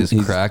about his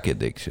crack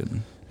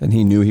addiction. And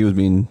he knew he was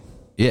being.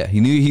 Yeah,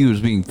 he knew he was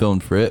being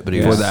filmed for it, but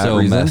he was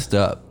so messed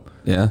up.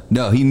 Yeah.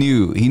 No, he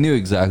knew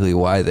exactly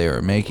why they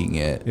were making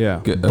it.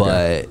 Yeah. Good.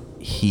 But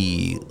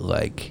he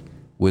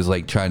was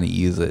trying to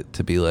use it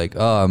to be like,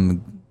 oh,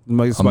 I'm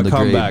My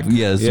comeback.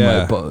 Yeah,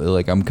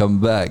 I'm coming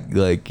back.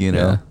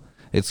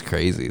 It's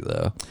crazy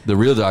though. The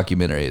real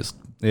documentary is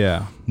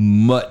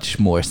much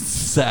more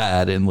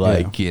sad and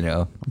kind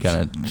of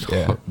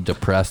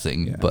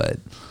depressing. Yeah.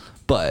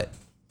 But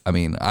I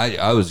mean,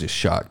 I was just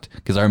shocked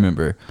because I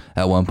remember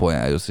at one point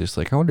I was just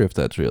like, I wonder if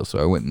that's real. So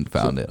I went and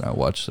found it and I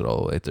watched it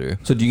all the way through.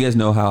 So do you guys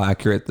know how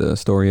accurate the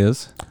story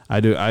is?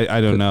 I do.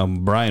 I don't know.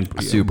 Brian.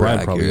 Super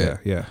Brian probably. accurate.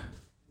 Yeah.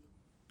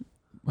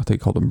 I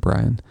think called him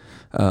Brian.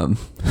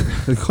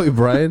 They call you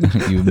Brian?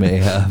 You may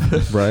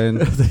have. Brian.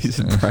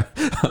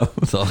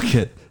 It's all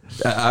good.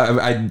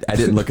 I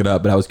didn't look it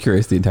up, but I was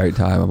curious the entire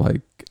time. I'm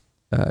like,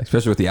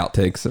 especially with the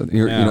outtakes, at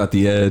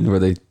the end where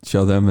they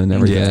show them and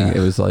everything. Yeah. It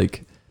was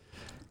like,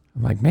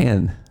 I'm like,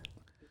 man,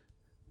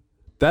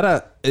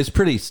 That It's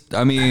pretty.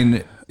 I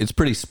mean, it's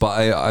pretty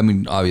spy. I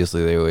mean,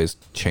 obviously they always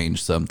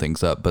change some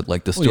things up, but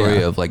like the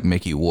story of like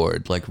Mickey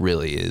Ward, like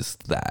really is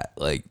that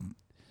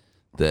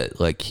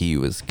he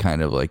was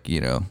kind of like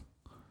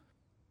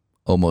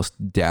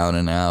almost down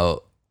and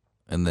out,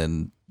 and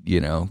then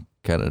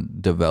kind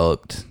of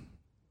developed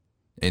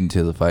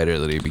into the fighter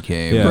that he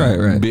became. Yeah.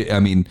 Right. I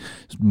mean,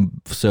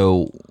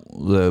 so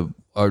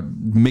our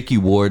Mickey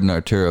Ward and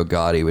Arturo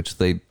Gatti, which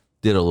they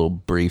did a little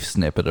brief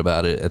snippet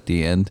about it at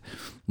the end.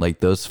 Like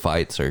those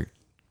fights are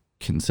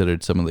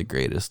considered some of the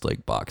greatest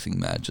like boxing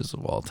matches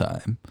of all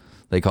time.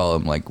 They call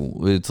them like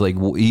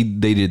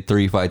they did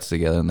 3 fights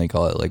together and they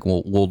call it like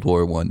World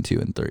War 1, 2,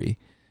 and 3.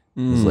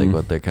 It's like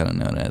what they're kind of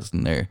known as,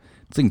 and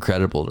it's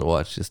incredible to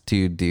watch just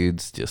 2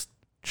 dudes just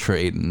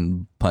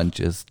trading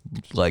punches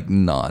like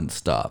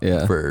nonstop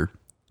for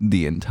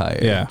the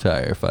entire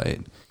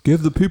fight.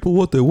 give the people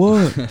what they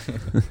want.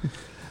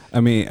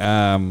 I mean,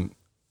 so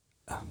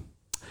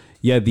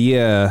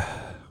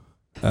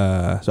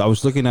I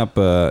was looking up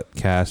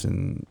cast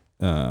and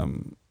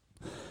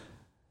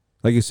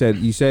like you said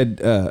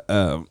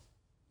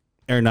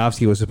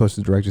Aronofsky was supposed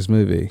to direct this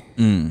movie.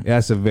 It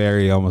has a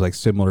very almost like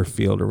similar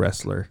feel to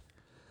Wrestler,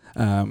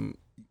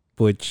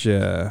 which but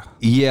I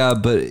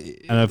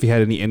don't know if he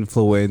had any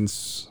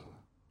influence.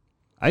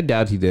 I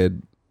doubt he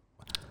did,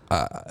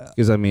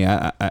 because I mean,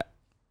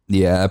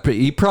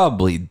 he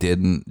probably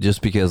didn't,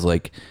 just because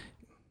like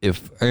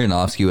if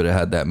Aronofsky would have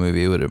had that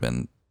movie, it would have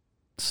been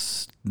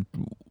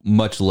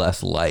much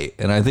less light.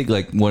 And I think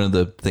like one of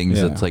the things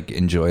that's like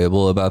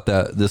enjoyable about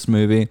this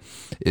movie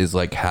is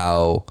like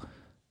how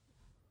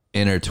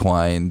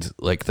intertwined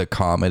like the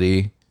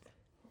comedy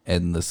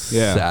and the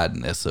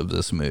sadness of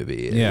this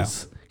movie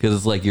is. Because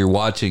it's like you're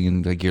watching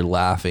and like you're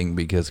laughing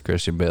because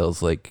Christian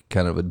Bale's like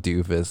kind of a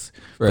doofus,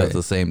 but at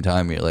the same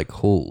time you're like,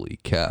 holy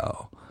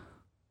cow,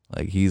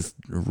 like he's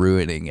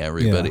ruining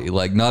everybody.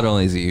 Like not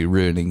only is he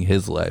ruining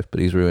his life, but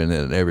he's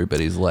ruining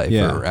everybody's life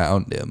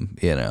around him.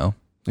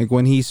 Like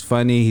when he's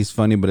funny,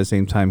 but at the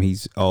same time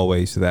he's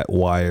always that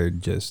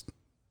wired, just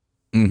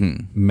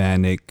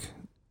manic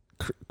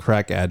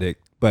crack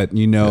addict. But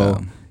you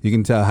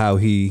can tell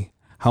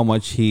how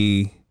much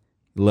he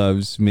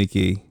loves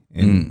Mickey,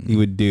 and he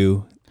would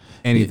do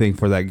anything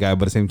for that guy.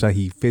 But at the same time,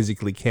 he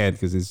physically can't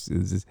because of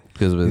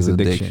his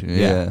addiction.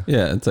 Yeah.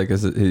 It's like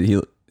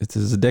it's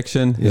his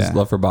addiction, his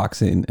love for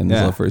boxing, and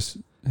his love for his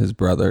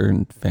brother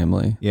and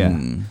family. Yeah,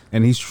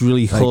 and he's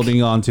really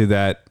holding on to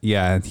that.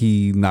 Yeah,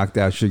 he knocked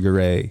out Sugar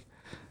Ray.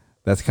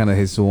 That's kind of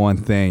his one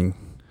thing.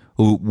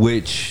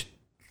 Which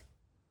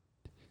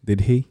did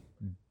he?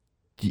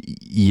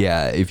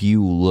 Yeah, if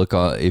you look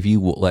up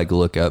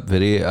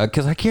video,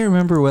 because I can't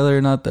remember whether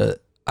or not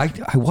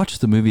I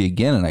watched the movie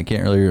again and I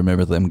can't really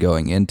remember them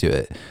going into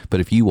it. But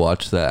if you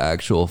watch that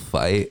actual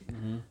fight,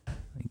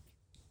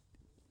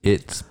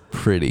 it's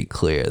pretty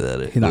clear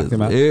that He knocked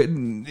him out?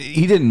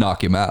 He didn't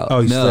knock him out.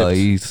 Oh, he slipped.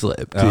 He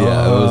slipped. Oh.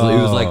 Yeah,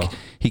 it was like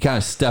he kind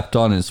of stepped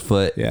on his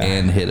foot Yeah.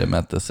 and hit him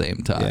at the same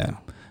time. Yeah.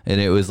 And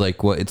it was like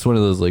it's one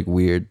of those like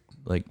weird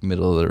like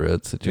middle of the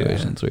road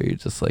situations where you're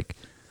just like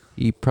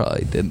he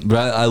probably didn't.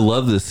 But I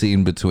love the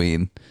scene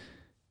between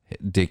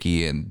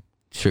Dickie and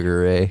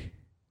Sugar Ray.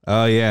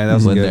 Oh yeah, that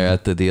was When good. they're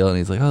at the deal and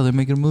he's like, oh, they're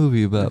making a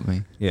movie about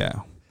me.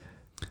 Yeah.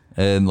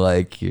 And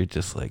like you're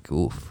just like,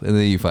 oof. And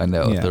then you find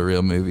out what Yeah. the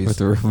real movies, What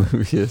the real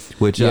movie is.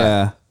 which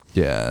Yeah.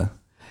 yeah,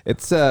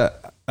 It's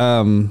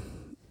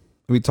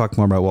we talk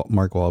more about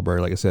Mark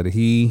Wahlberg. Like I said,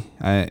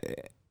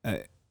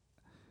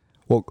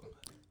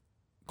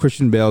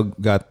 Christian Bale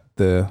got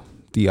the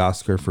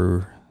Oscar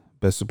for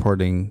Best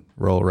Supporting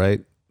Role,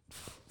 right?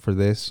 For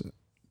the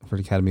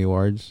Academy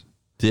Awards.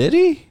 did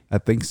he? I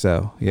think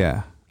so.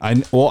 Yeah. I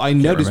know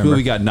this remember.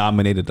 movie got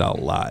nominated a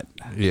lot.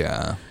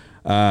 Yeah,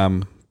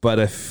 But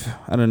if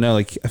I don't know,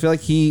 like I feel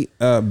like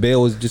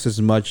Bale was just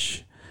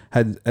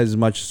had as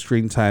much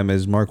screen time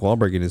as Mark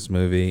Wahlberg in this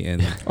movie,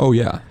 and Oh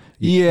yeah,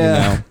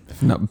 yeah.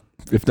 if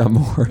not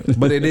more.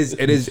 but it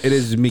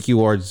is Mickey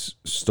Ward's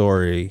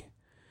story.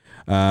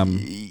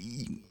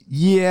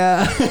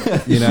 Yeah.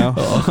 You know,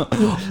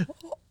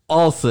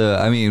 Also,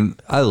 I mean,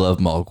 I love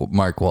Mark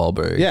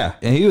Wahlberg. Yeah.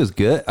 and he was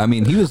good. I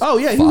mean, he was Oh,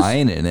 yeah, he was-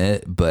 fine in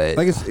it, but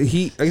like I said,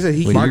 he.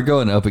 when you're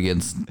going up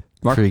against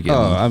freaking,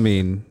 Oh, I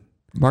mean,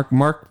 Marky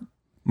Mark's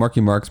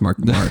Marky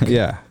Mark.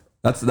 yeah.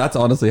 That's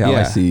honestly how I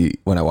Yeah. see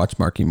when I watch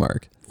Marky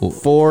Mark.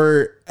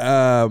 For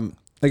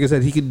like I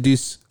said, he could do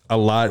a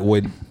lot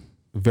with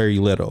very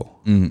little,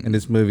 and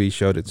this movie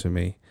showed it to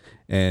me.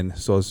 And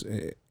so is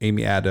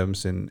Amy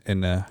Adams and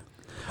the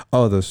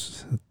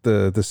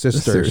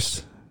sisters.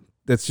 Sisters.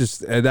 That's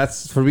just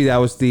that's for me. That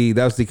was the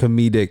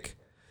comedic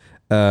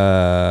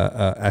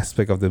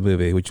aspect of the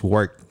movie, which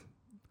worked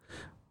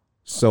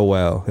so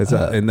well.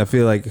 And I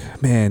feel like,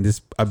 man,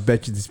 I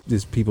bet you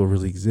these people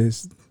really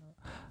exist,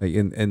 like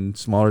in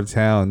smaller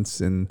towns.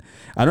 And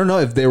I don't know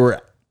if they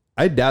were.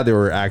 I doubt they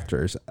were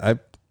actors.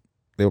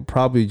 They were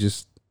probably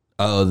just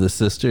the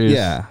sisters.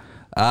 yeah.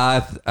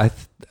 I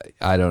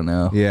don't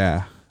know.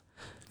 Yeah.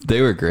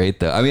 They were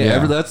great though. I mean,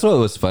 Yeah. that's what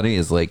was funny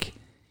is like,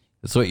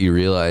 that's what you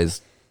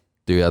realize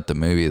throughout the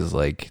movie is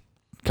like,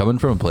 coming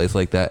from a place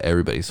like that,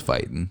 everybody's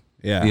fighting.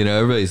 Yeah. You know,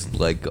 everybody's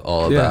like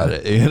all Yeah. about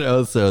it, you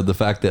know? So the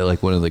fact that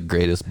like one of the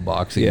greatest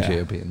boxing Yeah.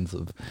 champions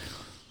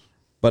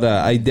But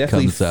I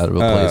definitely comes out of a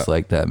place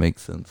like that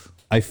makes sense.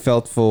 I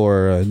felt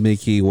for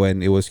Mickey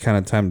when it was kind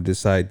of time to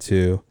decide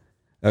to,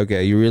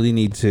 okay, you really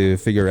need to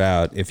figure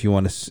out if you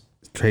want to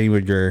train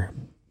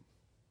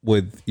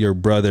with your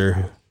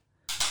brother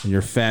and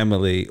your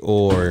family,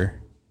 or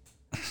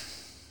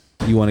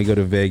you want to go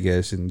to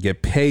Vegas and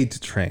get paid to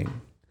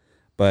train.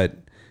 But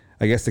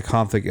I guess the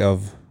conflict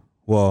of,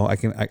 well, I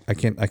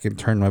can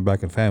turn my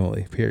back on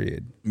family,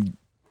 period.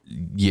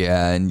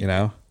 Yeah, and You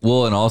know?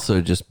 well, and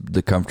also just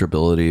the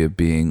comfortability of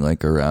being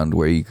like around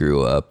where you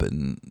grew up,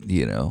 and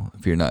you know,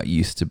 if you're not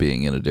used to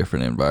being in a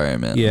different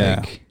environment, Yeah.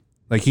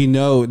 like,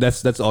 Like,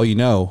 that's all you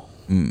know.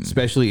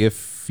 Especially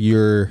if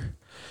you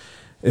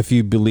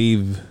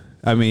believe,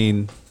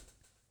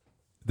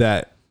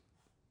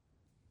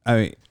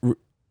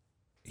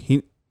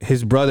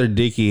 his brother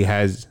Dickie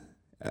has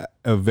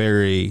a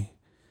very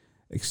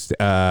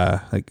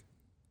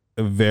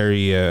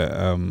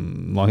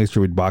long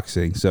history with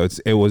boxing. So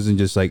it wasn't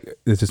just like,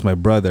 this is my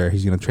brother,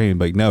 he's gonna train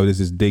me. Like, no, this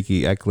is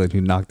Dickie Eklund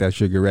who knocked out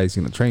Sugar Ray, he's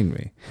gonna train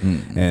me.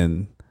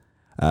 And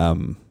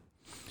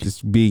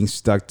just being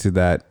stuck to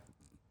that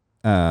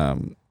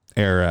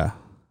era,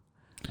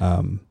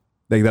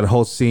 like that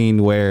whole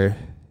scene where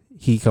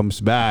he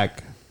comes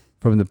back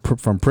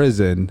from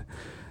prison,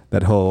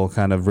 that whole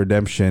kind of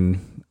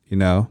redemption, you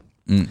know.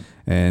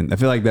 And I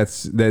feel like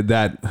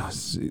that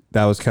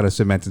was kind of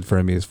cemented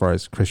for me as far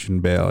as Christian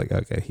Bale. Like,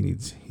 okay,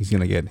 he's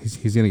gonna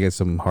get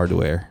some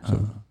hardware.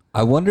 So.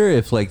 I wonder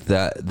if like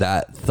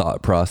that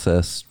thought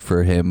process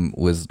for him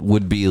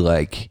would be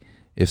like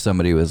if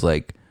somebody was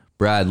like,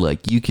 Brad,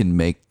 like you can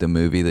make the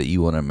movie that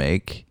you want to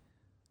make,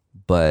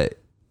 but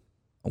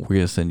we're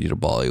gonna send you to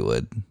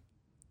Bollywood,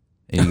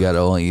 and you got to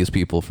only use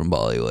people from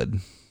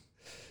Bollywood.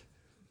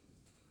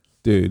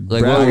 Dude,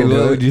 Like, Brad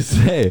what would you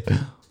say?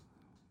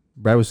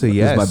 Brad would say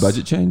yes. Does my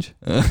budget change?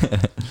 Do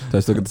I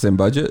still get the same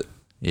budget?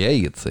 Yeah,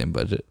 you get the same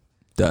budget.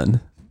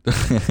 Done.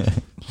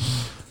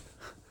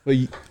 But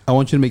I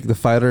want you to make The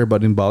Fighter,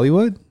 but in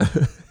Bollywood.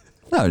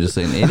 No, I'm just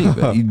saying any.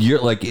 You're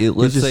like,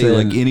 let's just say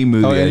saying- like any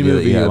movie, any idea that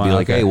movie you you have, be want,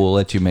 like, okay. hey, we'll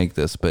let you make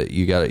this, but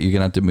you're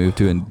gonna have to move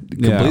to a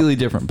completely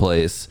different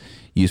place,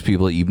 use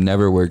people that you've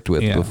never worked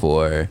with Yeah.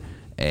 before,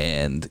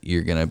 and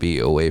you're gonna be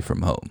away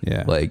from home.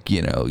 Yeah. Like,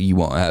 you know, you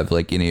won't have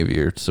like any of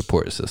your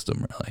support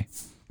system really.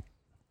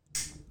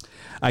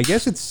 I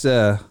guess it's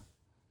I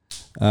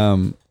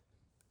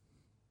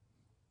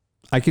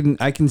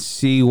can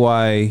see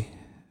why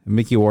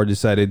Mickey Ward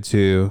decided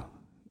to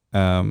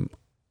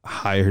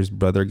hire his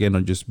brother again,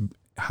 or just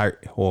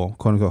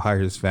quote unquote hire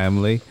his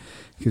family,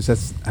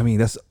 because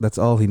that's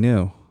all he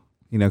knew.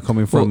 You know,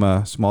 coming from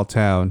a small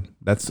town,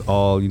 that's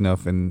all, you know.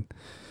 And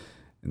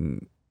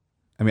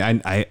I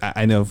mean,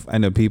 I know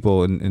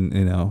people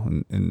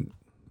in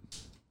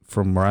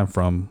from where I'm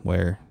from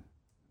where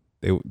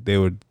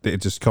they're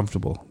just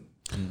comfortable.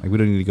 Like, we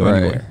don't need to go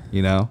anywhere,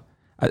 you know.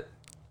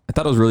 I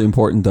thought it was really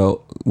important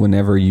though,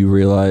 whenever you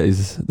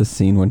realize the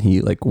scene when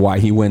he, like, why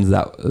he wins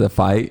the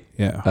fight,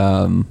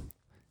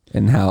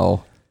 and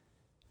how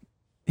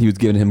he was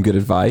giving him good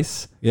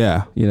advice,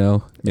 you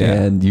know,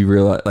 and you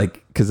realize,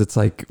 like, because it's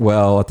like,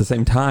 well, at the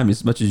same time,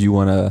 as much as you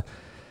want to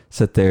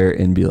sit there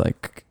and be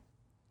like,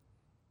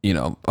 you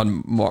know,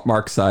 on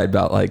Mark's side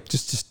about, like,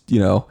 just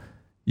you know,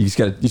 you just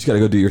gotta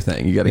go do your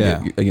thing. You gotta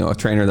get, you know, a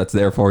trainer that's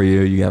there for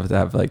you. You have to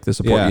have, like, the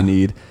support you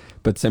need.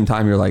 But at the same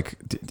time, you're like,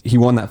 he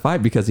won that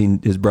fight because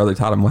his brother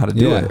taught him how to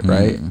do it,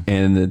 right?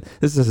 And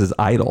this is his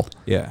idol.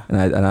 Yeah.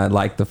 And I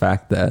like the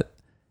fact that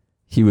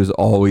he was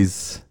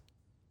always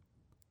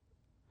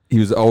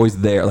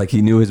there. Like,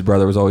 he knew his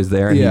brother was always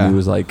there, and he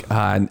was like,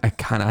 I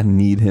kind of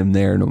need him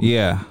there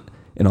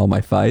in all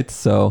my fights.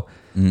 So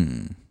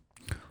I'm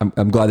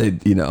glad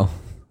that, you know.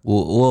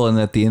 Well, and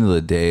at the end of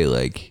the day,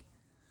 like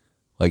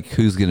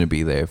who's gonna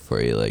be there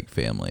for you? Like,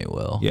 family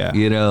will. Yeah.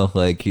 You know,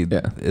 like,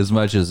 as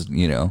much as,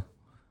 you know,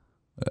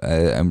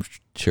 I'm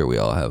sure we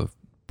all have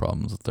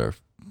problems with our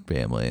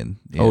family and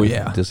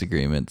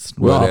disagreements,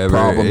 we all have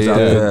whatever. problems out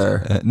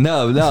there.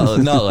 No,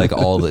 not like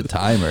all the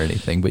time or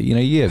anything, but, you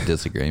know, you have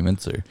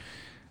disagreements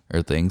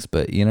or things,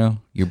 but, you know,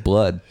 your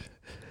blood,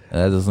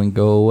 that doesn't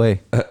go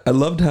away. I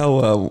loved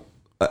how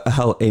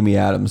Amy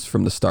Adams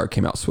from the start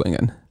came out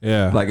swinging.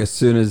 Yeah. Like, as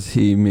soon as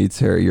he meets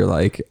her, you're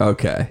like,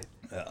 okay.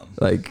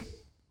 Like,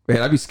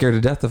 man, I'd be scared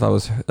to death if I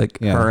was like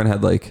her and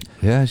had, like,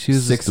 she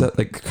was six,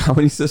 like, how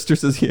many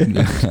sisters is he?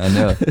 I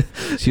know.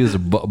 She was a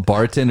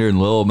bartender in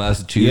Lowell,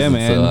 Massachusetts. Yeah,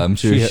 man. So I'm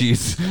sure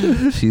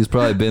she's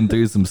probably been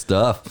through some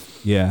stuff.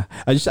 Yeah.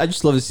 I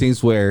just love the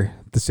scenes where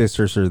the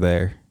sisters are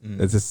there.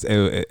 It's just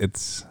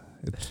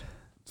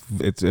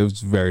it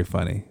was very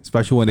funny,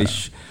 especially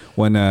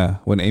when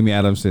when Amy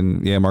Adams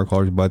and Mark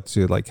Wahlberg's about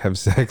to, like, have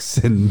sex,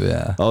 and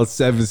all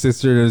 7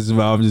 sisters and his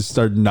mom just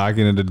start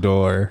knocking at the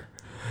door.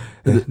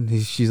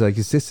 And she's like,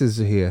 his sisters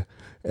are here,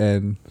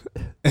 and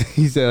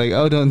he said, like,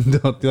 oh, don't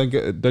go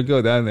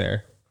down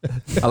there.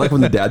 I like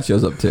when the dad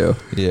shows up too.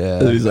 Yeah,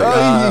 and he's like,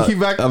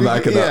 I'm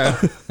backing up.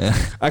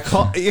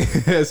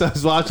 So I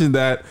was watching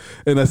that,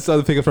 and I saw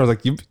the pickup. I was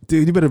like,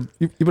 dude, you better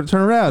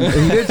turn around. And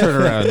he did turn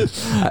around.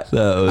 That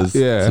was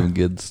some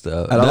good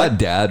stuff. And that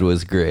dad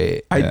was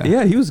great.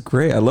 He was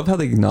great. I love how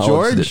they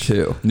acknowledged it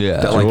too. Yeah,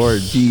 that, like,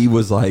 he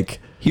was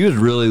like, he was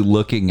really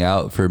looking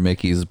out for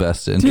Mickey's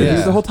best interest.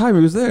 Dude, the whole time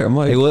he was there. I'm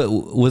like, hey,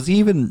 was he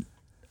even?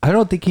 I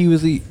don't think he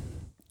was.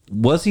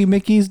 Was he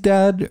Mickey's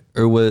dad,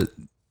 or was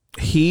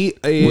he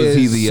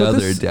the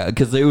other dad?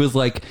 Because it was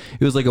like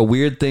a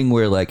weird thing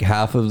where, like,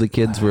 half of the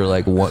kids were,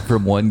 like,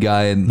 from one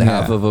guy and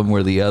half of them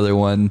were the other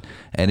one,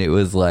 and it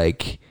was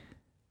like,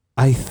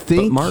 I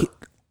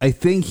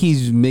think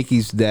he's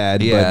Mickey's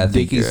dad. Yeah, but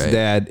Mickey's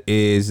dad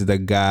is the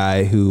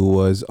guy who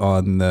was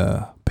on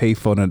the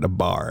payphone at the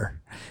bar.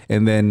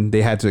 And then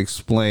they had to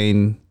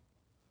explain,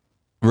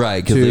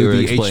 right, to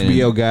the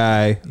HBO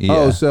guy. Yeah.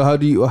 Oh, so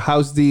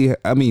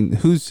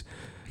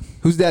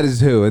whose dad is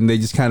who? And they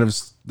just kind of,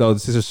 the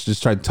sisters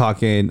just tried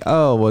talking.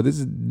 Oh, well, this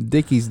is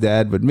Dickie's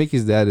dad, but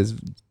Mickey's dad is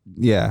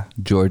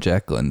George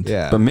Eklund.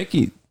 Yeah, but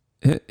Mickey,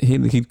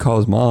 he'd call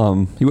his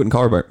mom. He wouldn't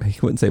call her, but he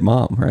wouldn't say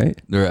mom, right?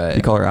 Right.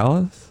 He'd call her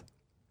Alice,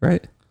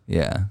 right?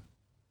 Yeah.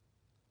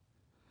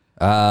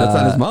 That's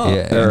not his mom.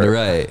 Yeah, you're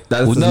right.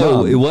 That's his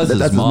mom. It was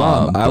his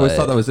mom. I always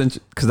thought that was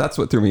interesting because that's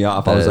what threw me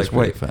off. I was like,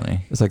 wait,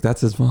 funny. It's like,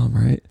 that's his mom,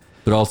 right?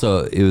 But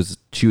also,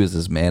 she was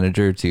his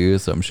manager too,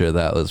 so I'm sure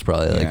that was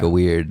probably like a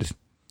weird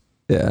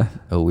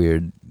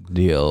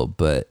deal.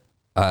 But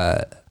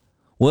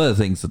one of the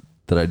things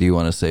that I do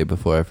want to say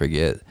before I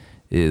forget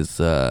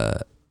is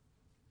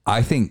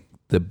I think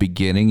the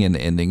beginning and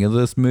ending of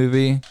this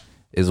movie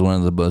is one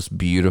of the most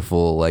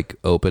beautiful, like,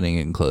 opening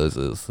and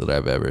closes that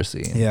I've ever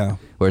seen. Yeah.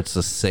 Where it's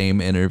the same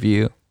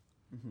interview.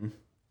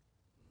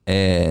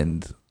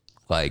 And,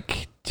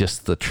 like,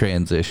 just the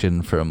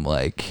transition from,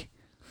 like,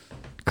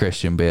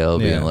 Christian Bale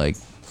being like,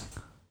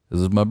 this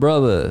is my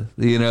brother.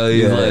 You know,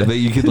 he's like, but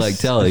you could, like,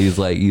 tell he's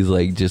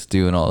like just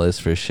doing all this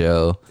for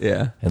show.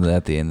 Yeah. And then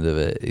at the end of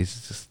it,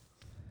 he's just,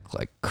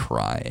 like,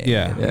 crying.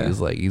 Yeah. And he's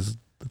like,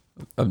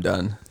 I'm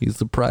done. He's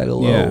the pride of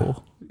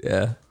Lowell.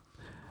 Yeah.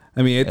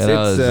 I mean, it's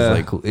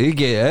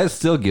it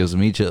still gives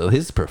me chill.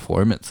 His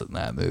performance in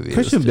that movie.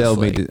 Christian Bale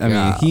made it. I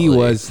mean, he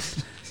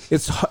was.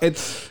 It's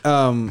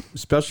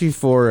especially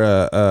for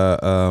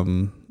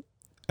a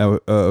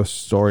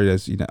story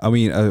that's, you know, I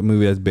mean, a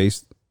movie that's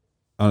based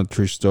on a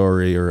true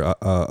story or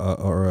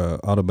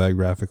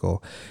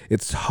autobiographical.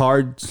 It's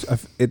hard.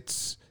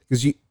 It's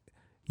because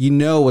you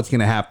know what's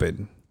gonna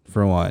happen,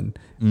 for one.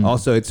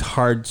 Also, it's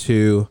hard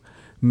to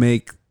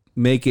make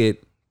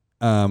it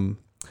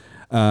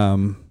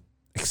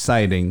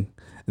exciting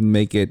and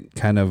make it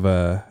kind of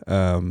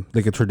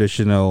like a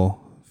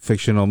traditional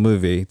fictional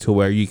movie to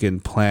where you can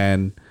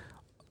plan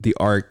the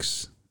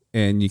arcs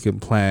and you can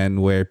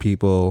plan where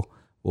people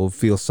will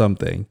feel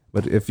something.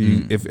 But if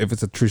you if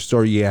it's a true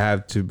story, you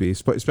have to be,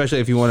 especially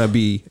if you want to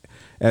be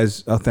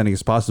as authentic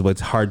as possible.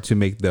 It's hard to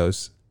make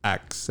those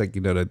acts like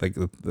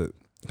the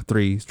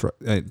 3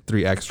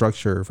 act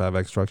structure or 5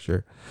 act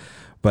structure.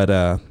 But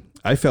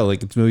I felt like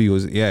this movie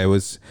was there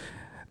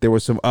were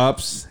some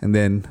ups, and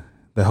then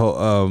the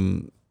whole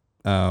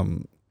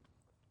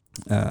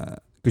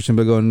Christian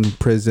Bale going in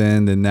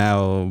prison, and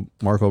now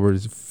Mark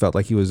Wahlberg felt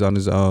like he was on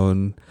his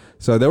own.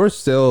 So there were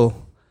still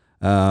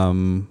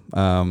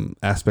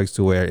aspects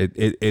to where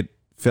it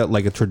felt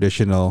like a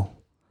traditional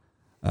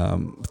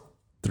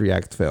 3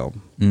 act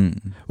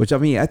film, which I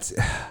mean, it's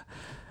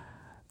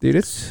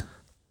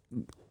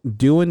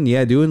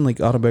doing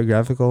like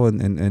autobiographical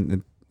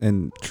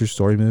and true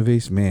story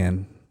movies.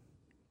 Man,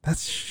 that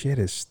shit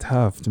is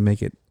tough to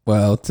make it.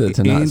 Well,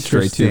 to not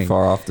stray too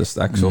far off this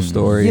actual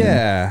story.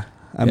 Yeah.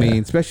 I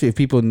mean, especially if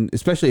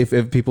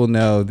people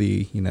know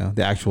the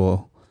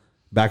actual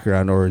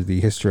background or the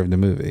history of the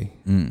movie,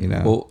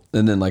 Well,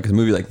 and then like a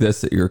movie like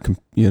this that you're,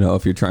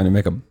 if you're trying to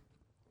make a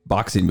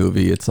boxing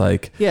movie, it's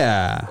like,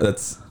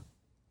 that's,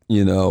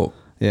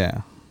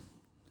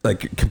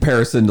 like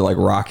comparison to like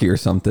Rocky or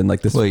something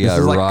like this. Well, yeah, this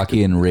is Rocky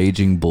like, and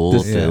Raging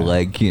Bull to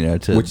like,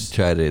 to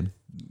try to.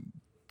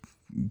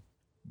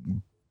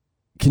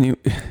 Can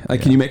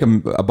you make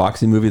a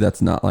boxing movie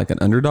that's not like an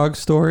underdog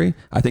story?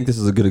 I think this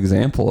is a good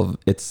example of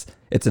it's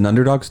an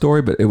underdog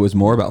story, but it was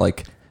more about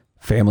like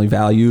family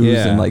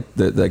values and like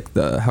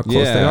the how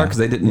close they are, because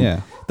they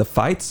didn't. The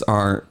fights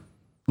aren't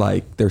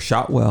like, they're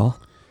shot well,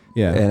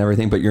 and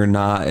everything, but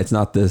it's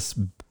not this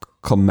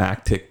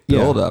climactic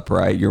build up,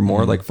 right? You're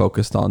more like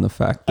focused on the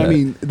fact that, I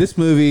mean, this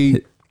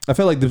movie, I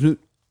felt like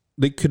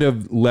they could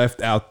have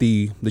left out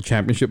the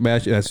championship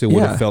match, and I still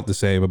would have felt the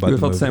same about the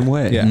movie. The same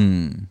way.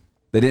 Yeah.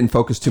 They didn't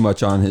focus too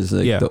much on his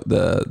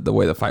the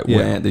way the fight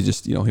went. They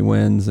just he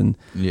wins, and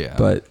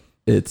but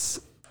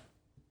it's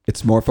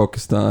more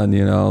focused on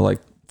like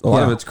a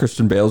lot of it's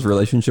Christian Bale's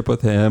relationship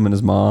with him and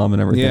his mom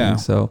and everything. Yeah.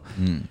 So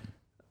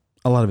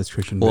a lot of it's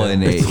Christian Bale. Well,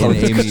 and Amy,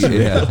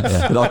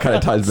 it all kind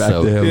of ties back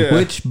to him. Yeah.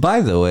 Which,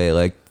 by the way,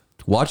 like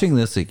watching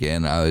this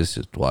again, I was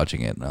just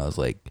watching it and I was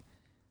like,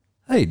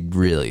 I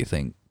really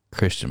think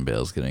Christian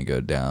Bale's gonna go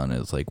down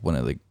as like one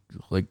of the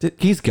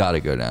he's got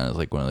to go down as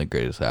like one of the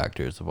greatest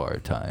actors of our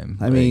time.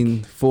 I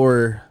mean,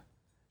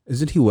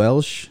 isn't he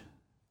Welsh?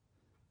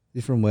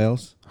 He's from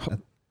Wales.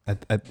 I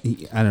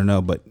don't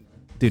know, but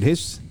dude,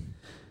 his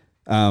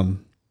well,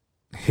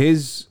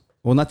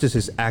 not just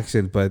his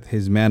accent, but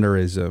his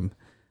mannerism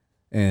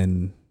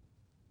and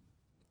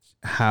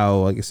how,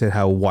 like I said,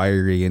 how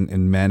wiry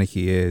and manic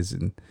he is,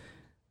 and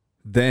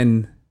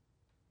then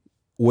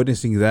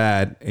witnessing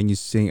that and you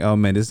seeing, oh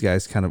man, this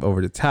guy's kind of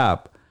over the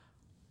top,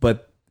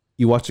 but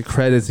you watch the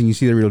credits and you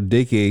see the real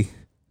Dickie.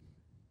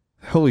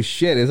 Holy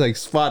shit, it's like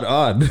spot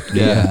on.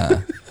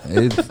 Yeah.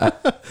 It's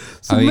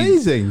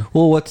amazing.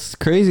 Well, what's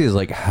crazy is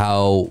like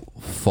how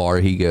far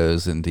he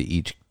goes into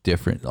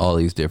all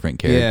these different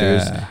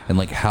characters, and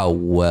like how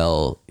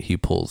well he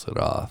pulls it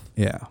off.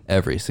 Yeah.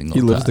 Every single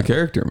He time. lives the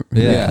character.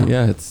 Yeah.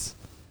 Yeah. It's,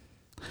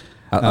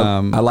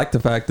 I like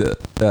the fact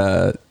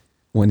that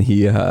when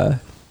he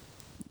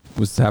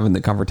was having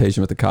the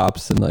confrontation with the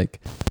cops and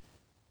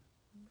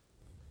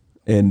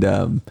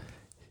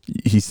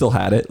he still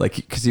had it, like,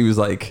 because he was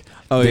like,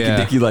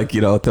 Dickie like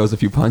throws a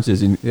few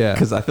punches, and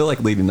because I feel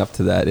like leading up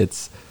to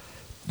that,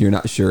 you're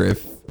not sure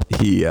if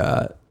he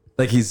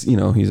like he's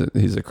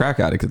a crack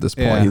addict at this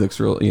point. He looks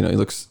real, he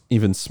looks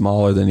even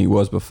smaller than he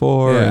was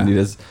before, and he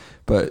does,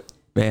 but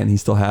man, he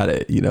still had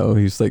it.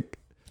 He's like,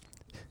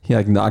 he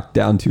like knocked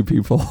down 2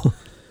 people.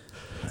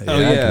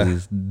 'Cause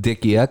he's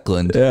Dickie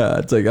Eklund. Yeah,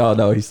 it's like, oh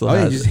no, he still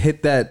has he just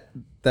hit that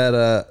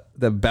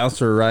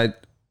bouncer right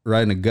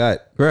in the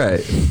gut.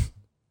 Right.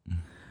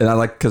 And I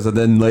like, because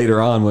then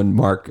later on when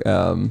Mark,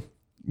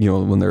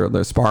 when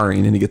they're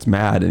sparring and he gets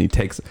mad and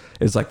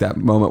it's like that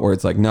moment where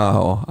it's like,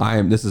 no,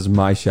 this is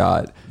my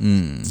shot.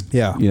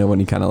 Yeah. When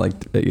he kind of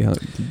like,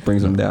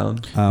 brings him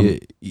down.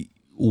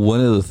 One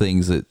of the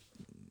things that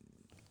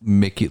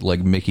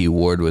Mickey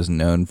Ward was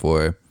known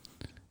for,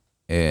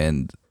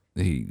 and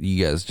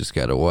you guys just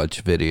got to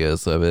watch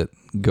videos of it.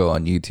 Go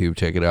on YouTube,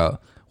 check it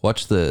out.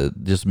 Watch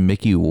just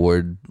Mickey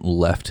Ward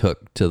left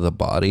hook to the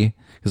body.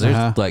 Because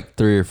there's like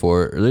 3 or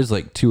 4, there's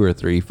like 2 or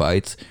 3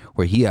 fights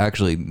where he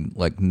actually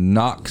like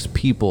knocks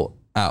people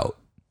out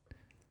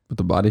with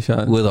a body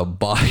shot.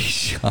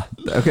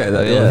 Okay,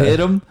 they'll hit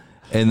them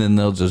and then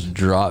they'll just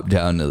drop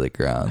down to the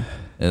ground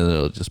and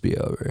it'll just be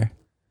over.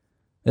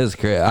 It's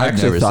crazy.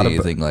 I've never seen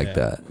anything like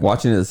that.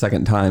 Watching it the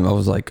second time, I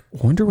was like,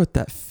 wonder what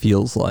that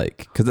feels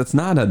like, because it's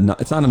not a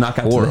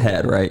knockout to the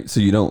head, right? So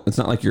it's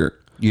not like you're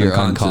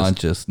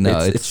unconscious. No,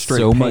 it's straight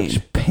so pain.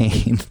 much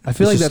pain. I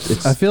feel like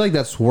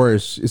that's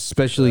worse,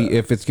 especially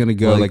if it's gonna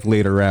go like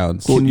later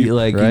rounds. Can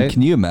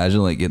you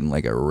imagine like getting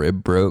like a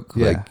rib broke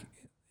like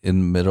in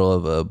the middle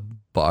of a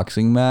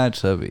boxing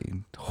match? That'd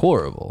be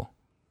horrible.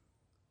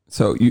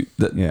 So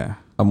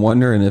I'm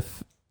wondering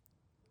if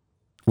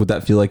would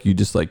that feel like you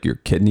just like your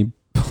kidney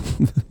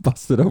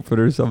busted open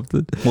or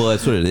something? Well,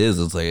 that's what it is.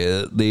 It's like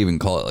they even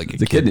call it like a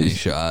The kidney kidneys.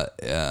 shot.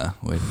 Yeah,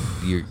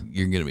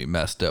 you're gonna be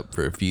messed up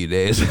for a few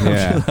days after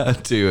Yeah.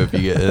 that too if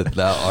you get hit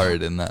that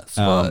hard in that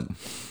spot.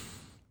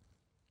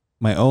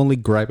 My only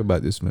gripe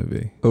about this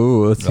movie. Oh,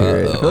 let's hear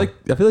it. Uh-oh.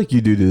 I feel like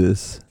you do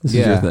this. This is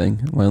Yeah. your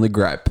thing. My only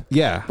gripe.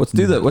 Yeah. Let's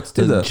do that. Let's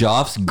do The that.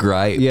 Joff's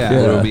gripe. Yeah.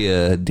 It'll be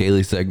a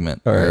daily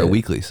segment All or a right.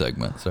 weekly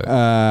segment.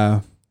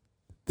 Sorry.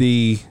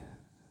 The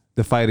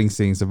fighting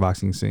scenes, the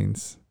boxing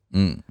scenes.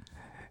 Mm.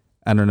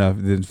 I don't know.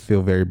 It didn't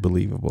feel very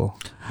believable.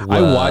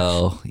 I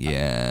watched.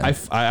 Yeah.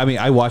 I mean,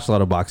 I watched a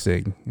lot of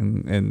boxing,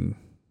 and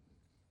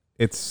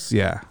it's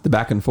The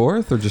back and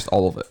forth, or just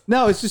all of it?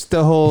 No, it's just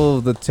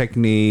the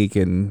technique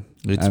and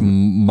It's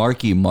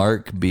Marky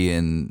Mark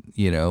being,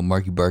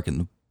 Marky Mark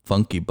and the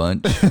Funky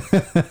Bunch,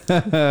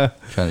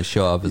 trying to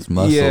show off his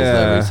muscles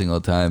Yeah. every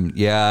single time.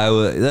 Yeah,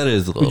 that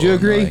is a little Would you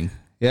agree? annoying.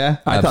 Yeah,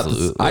 I thought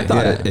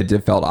Absolutely.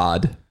 it felt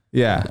odd.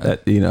 yeah,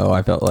 That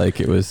I felt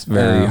like it was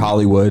very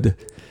Hollywood.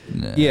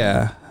 No.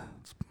 yeah.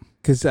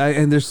 Because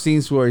and there's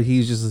scenes where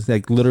he's just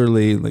like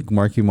literally like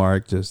Marky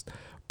Mark just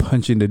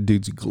punching the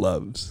dude's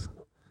gloves,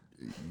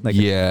 like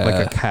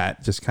like a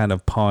cat, just kind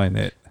of pawing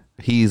it.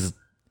 He's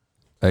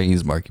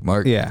Marky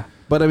Mark. Yeah,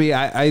 but I mean,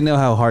 I know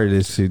how hard it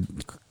is to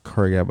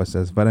choreograph what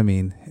says, but I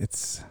mean,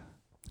 it's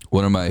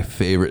One of my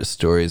favorite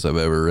stories I've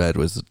ever read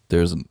was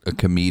there's a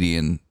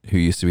comedian who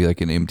used to be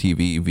like an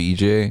MTV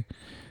VJ,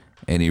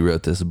 and he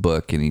wrote this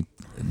book, and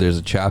there's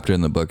a chapter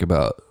in the book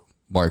about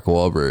Mark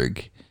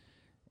Wahlberg,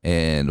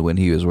 and when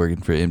he was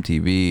working for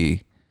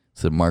MTV,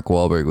 so Mark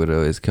Wahlberg would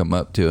always come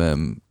up to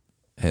him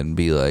and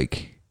be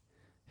like,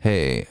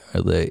 "Hey,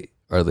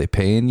 are they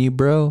paying you,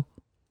 bro?"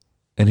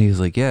 And he's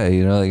like, "Yeah,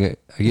 like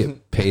I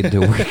get paid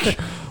to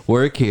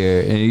work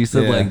here." And he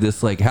said like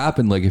this like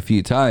happened like a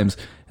few times,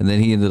 and then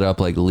he ended up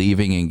like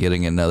leaving and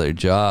getting another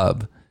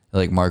job.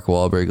 Like Mark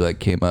Wahlberg like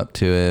came up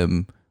to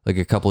him like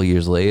a couple of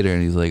years later,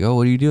 and he's like, "Oh,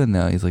 what are you doing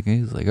now?" He's like,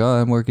 "Oh,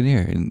 I'm working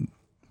here." And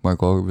Mark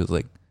Wahlberg was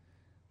like,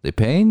 "They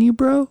paying you,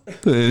 bro?"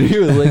 And he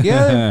was like,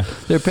 "Yeah,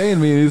 they're paying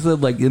me." And he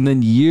said like, and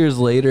then years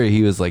later,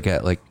 he was like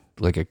at like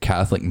a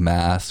Catholic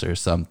mass or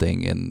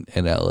something in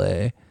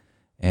LA.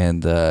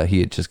 And he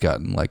had just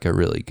gotten like a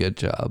really good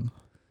job.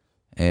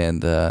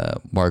 And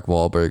Mark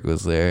Wahlberg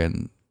was there,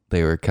 and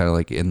they were kind of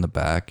like in the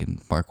back, and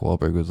Mark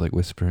Wahlberg was like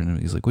whispering to him.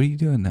 He's like, "What are you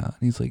doing now?"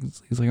 And he's like,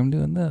 "I'm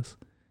doing this."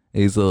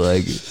 And he's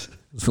like,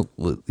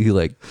 he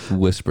like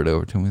whispered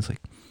over to him. He's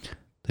like,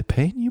 "They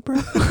paying you,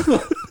 bro?"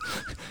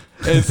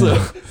 and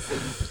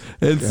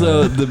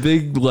so the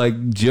big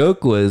like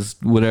joke was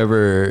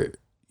whenever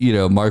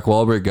Mark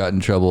Wahlberg got in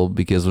trouble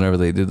because whenever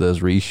they did those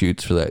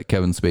reshoots for that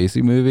Kevin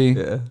Spacey movie,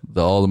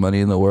 All the Money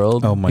in the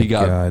World, Oh my he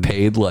got God.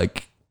 paid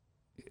like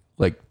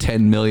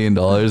 $10 million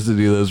to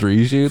do those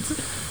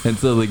reshoots. And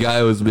so the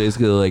guy was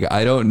basically like,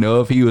 I don't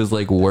know if he was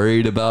like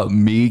worried about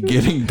me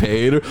getting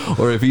paid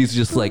or if he's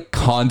just like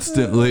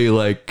constantly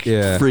like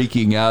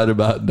freaking out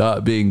about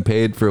not being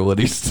paid for what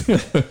he's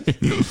doing.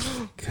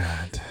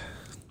 God.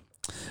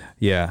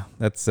 Yeah,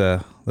 that's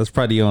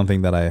probably the only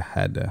thing that I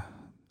had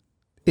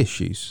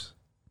issues.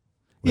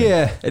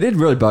 Yeah, it did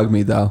really bug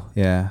me though.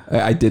 Yeah,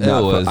 I did It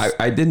not. was-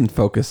 I didn't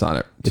focus on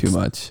it too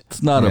much.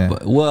 It's not Yeah.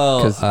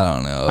 well, 'Cause I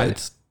don't know.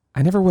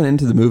 I never went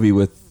into the movie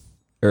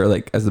or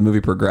like as the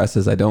movie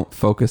progresses, I don't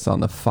focus on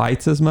the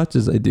fights as much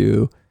as I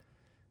do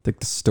like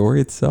the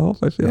story itself.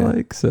 I feel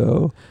like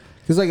so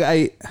because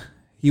like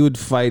he would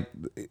fight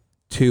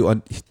two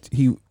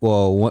undefeated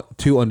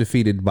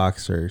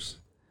boxers,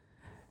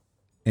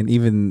 and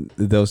even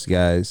those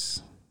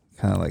guys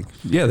kind of like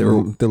they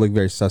look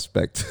very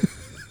suspect.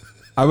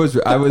 I would say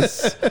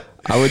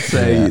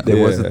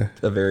there wasn't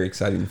a very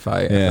exciting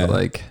fight. I felt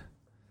like,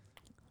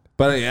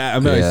 But I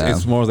mean,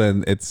 it's more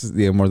than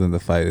more than the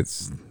fight.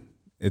 It's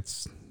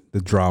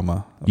the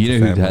drama. Of You the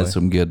know who family. has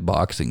some good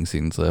boxing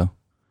scenes though?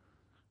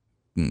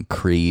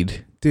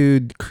 Creed.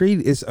 Dude,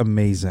 Creed is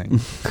amazing.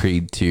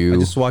 Creed I 2.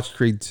 just watched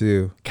Creed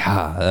 2.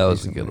 God, that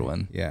was a good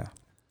one. Yeah.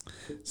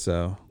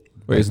 So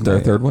wait, isn't there a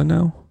third one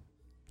now?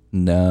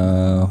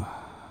 No.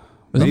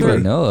 Isn't Maybe there-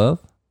 I know of.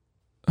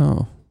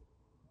 Oh,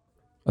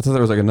 I thought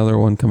there was like another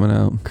one coming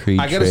out. Creed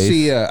I gotta Trace.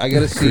 see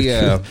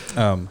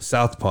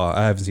Southpaw.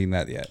 I haven't seen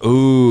that yet.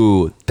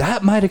 Ooh,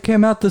 that might have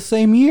came out the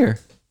same year.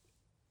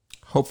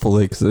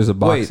 Hopefully, because there's a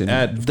boxing.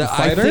 I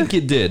think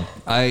it did.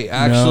 I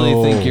actually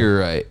No. think you're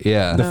right.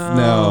 Yeah.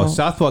 No,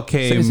 Southpaw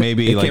came So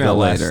maybe it like came the out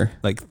last later.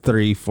 like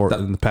 3-4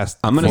 in the past.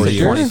 I'm gonna 4 say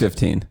years.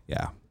 2015.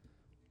 Yeah.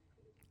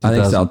 I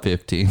think South.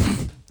 2015.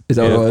 Is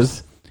that what it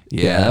was?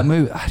 Yeah, that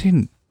movie. I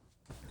didn't.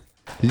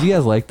 Did you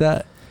guys like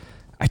that?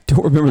 I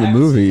don't remember the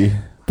movie,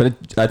 but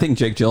I think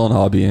Jake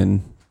Gyllenhaal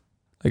being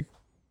like,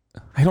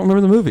 I don't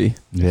remember the movie.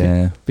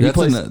 Yeah, But he That's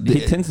plays. He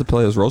tends to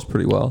play those roles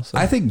pretty well. So.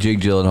 I think Jake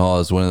Gyllenhaal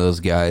is one of those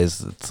guys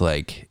that's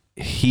like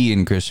he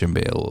and Christian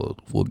Bale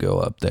will go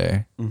up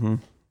there. Mm-hmm.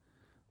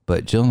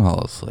 But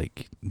Gyllenhaal is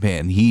like,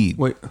 man, he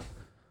Wait,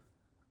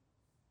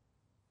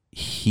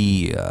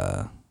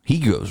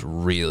 goes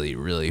really,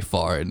 really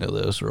far into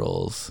those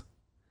roles.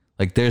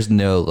 Like there's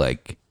no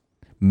like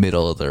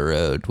middle of the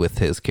road with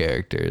his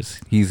characters.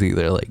 He's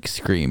either like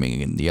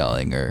screaming and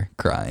yelling or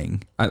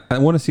crying. I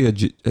want to see a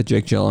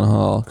Jake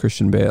Gyllenhaal,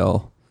 Christian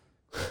Bale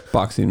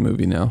boxing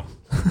movie now.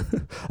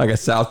 Like a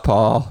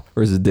Southpaw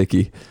versus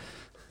Dickie.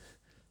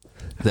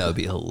 That would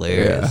be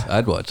hilarious. Yeah.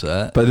 I'd watch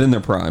that. But in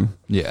their prime.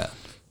 Yeah.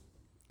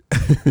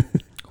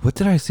 What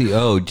did I see?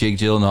 Oh, Jake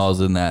Gyllenhaal's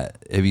in that.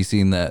 Have you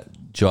seen that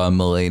John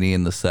Mulaney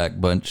and the Sack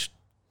Bunch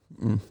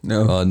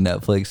No. on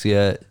Netflix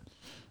yet?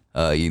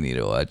 You need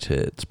to watch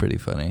it. It's pretty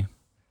funny.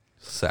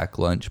 Sack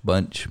Lunch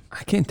Bunch.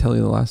 I can't tell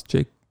you the last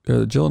Jake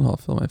Gyllenhaal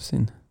film I've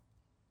seen.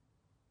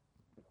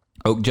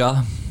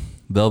 Oakjaw,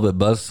 Velvet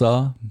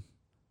Buzzsaw.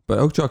 But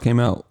Oakjaw came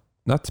out.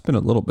 That's been a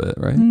little bit,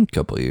 right? A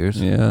couple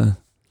years. Yeah.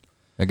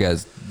 That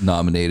guy's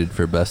nominated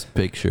for Best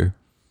Picture.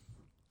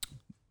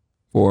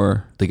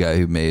 For The guy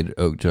who made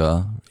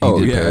Oakjaw.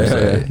 Oh, yeah,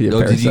 Parasite. yeah.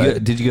 Oh,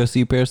 Parasite. did you go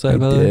see Parasite? I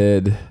by the way?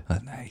 did. Oh,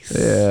 nice.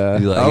 Yeah.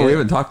 You like we it?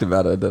 haven't talked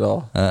about it at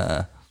all.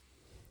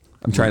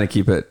 I'm trying to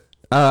keep it.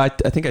 I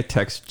think I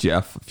text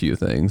Jeff a few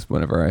things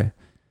whenever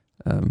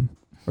I,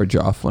 or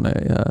Joff when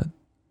I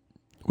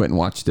went and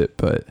watched it,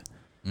 but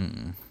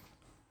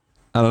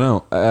I don't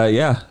know.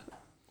 Yeah,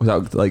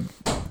 without like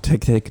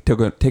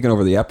taking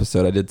over the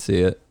episode, I did see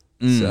it,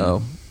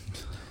 so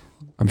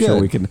I'm sure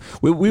Good. we can.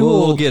 We'll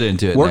We'll get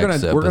into it we're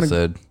next gonna- we're gonna-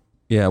 episode.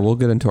 Yeah, we'll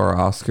get into our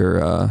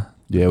Oscar.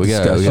 Yeah, we got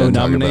discussion. to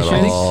talk about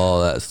nominations?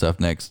 all that stuff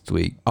next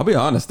week. I'll be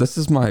honest. This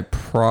is my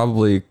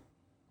probably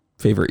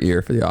favorite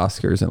year for the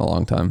Oscars in a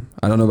long time.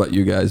 I don't know about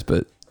you guys,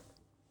 but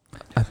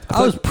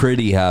I was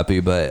pretty happy,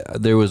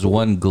 but there was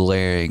one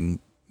glaring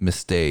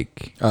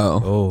mistake,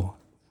 Oh,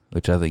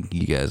 which I think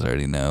you guys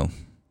already know.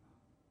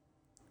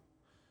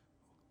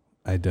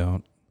 I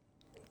don't.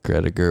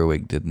 Greta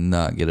Gerwig did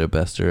not get a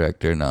Best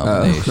Director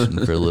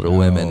nomination for Little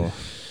Women. Oh.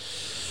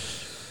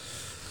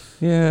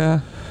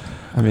 yeah.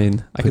 I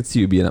mean, I could see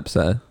you being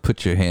upset.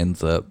 Put your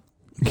hands up,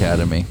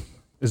 Academy.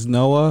 Is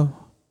Noah?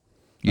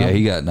 Yeah,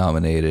 he got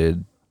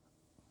nominated.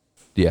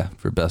 Yeah,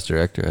 for Best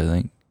Director, I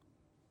think.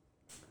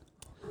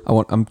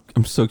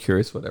 I'm so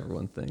curious what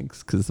everyone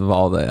thinks because of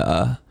all the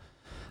a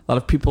lot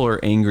of people are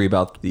angry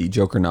about the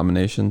Joker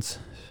nominations.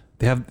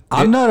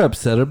 I'm not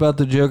upset about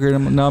the Joker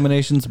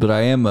nominations, but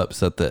I am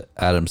upset that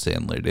Adam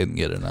Sandler didn't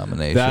get a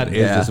nomination. That is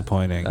Yeah.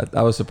 disappointing.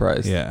 I was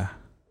surprised. Yeah.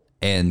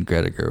 And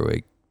Greta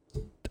Gerwig.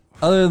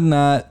 Other than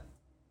that,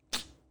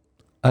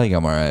 I think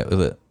I'm all right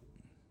with it.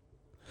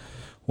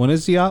 When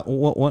is the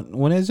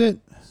when is it?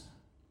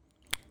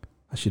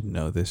 I should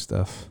know this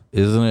stuff.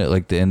 Isn't it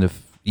like the end of...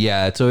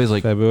 Yeah, it's always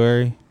like...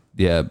 February.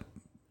 Yeah,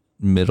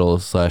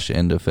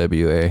 middle/end of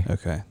February.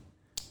 Okay.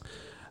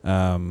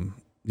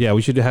 Yeah,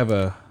 we should have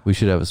a. We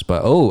should have a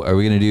spot. Oh, are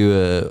we going to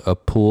do a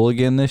pool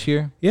again this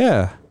year?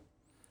 Yeah.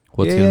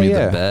 What's Yeah, going to be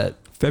yeah. the bet?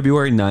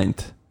 February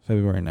 9th.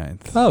 February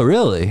 9th. Oh,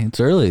 really? It's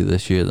early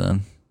this year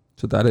then.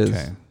 So that is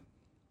Okay.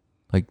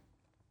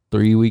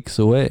 3 weeks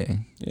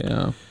away.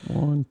 yeah.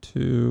 1,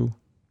 2,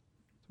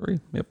 3.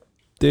 Yep.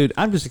 Dude,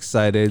 I'm just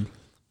excited.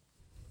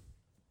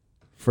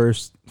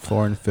 First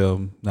foreign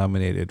film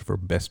nominated for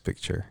Best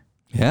Picture.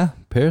 Yeah,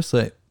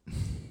 Parasite.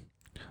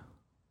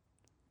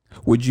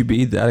 Would you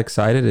be that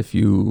excited if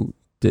you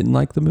didn't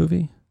like the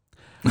movie?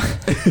 No.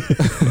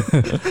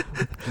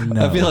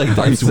 I feel like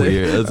Are you that's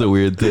weird. That's a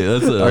weird thing.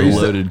 That's a Are you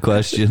loaded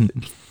question.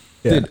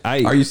 Dude,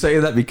 Are you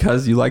saying that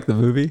because you like the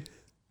movie?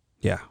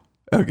 Yeah,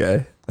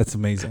 Okay. that's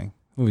amazing.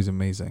 Movie's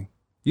amazing.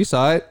 You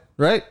saw it,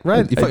 right?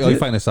 Right. You, I you did.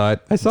 finally saw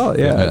it. I saw it.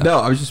 Yeah. Yeah. No,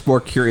 I was just more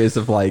curious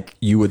if like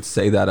you would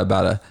say that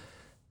about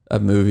a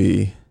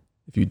movie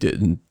if you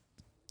didn't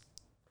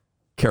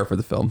care for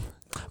the film.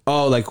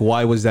 Oh, like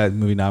why was that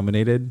movie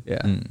nominated?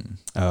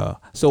 Yeah.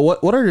 So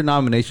what are your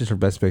nominations for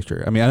Best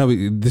Picture? I mean, I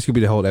know this could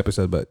be the whole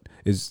episode, but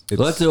it's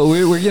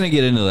We're gonna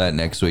get into that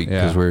next week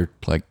because Yeah. we're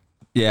like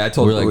Yeah. I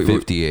told we're like we-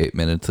 58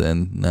 minutes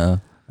in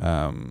now.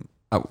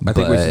 I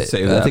think we should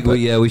say that. I think but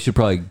we should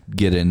probably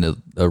get into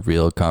a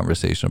real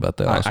conversation about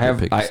the Oscar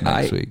picks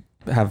next week.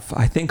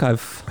 I think I'm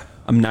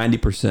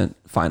 90%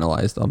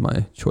 finalized on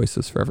my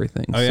choices for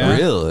everything. Oh, yeah?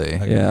 Really?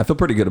 Yeah, I feel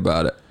pretty good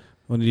about it.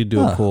 when did you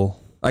do a full?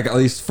 Like at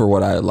least for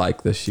what I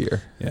like this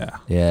year. Yeah.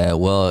 Yeah.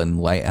 Well, and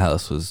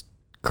Lighthouse was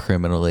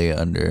criminally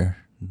under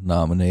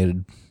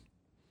nominated.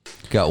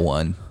 Got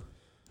one.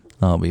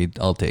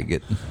 I'll take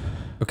it.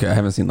 Okay, I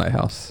haven't seen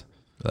Lighthouse.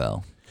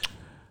 Well,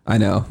 I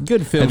know.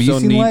 Good films have you don't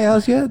seen need.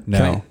 Lighthouse yet?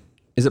 No.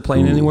 Is it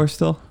playing anywhere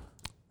still?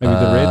 Maybe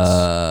the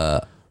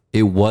Ritz.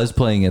 It was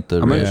playing at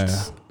the I'm gonna-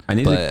 Ritz, I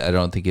need but to. I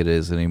don't think it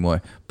is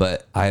anymore.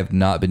 But I have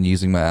not been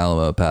using my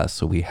Alamo Pass,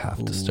 so we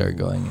have to start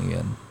going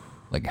again.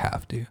 Like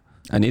have to.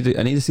 I need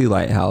to see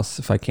Lighthouse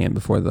if I can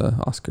before the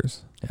Oscars.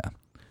 Yeah.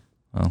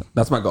 Well,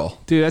 That's my goal.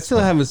 Dude, I still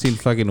haven't seen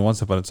fucking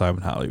Once Upon a Time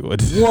in Hollywood.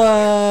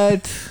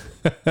 what?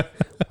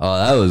 Oh,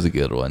 that was a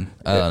good one.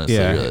 I honestly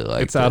really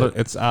liked it's out. it.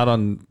 It's out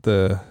on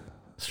the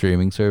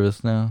Streaming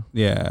service now.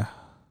 yeah.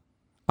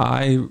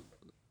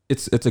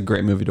 It's a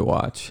great movie to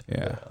watch,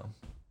 Yeah.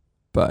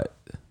 but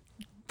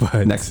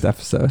But next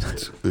episode.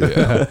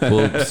 Yeah.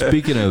 Well,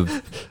 speaking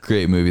of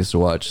great movies to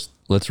watch,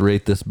 let's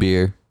rate this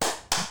beer.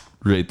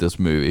 Rate this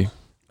movie.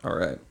 All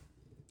right.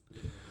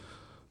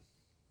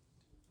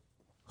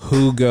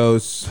 Who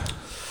goes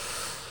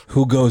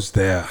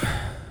there?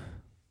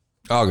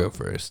 I'll go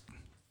first.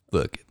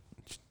 Look,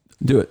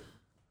 Do it.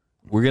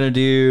 we're gonna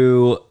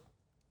do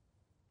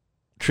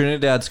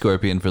Trinidad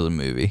Scorpion for the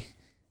movie.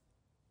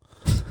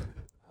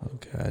 Oh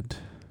God.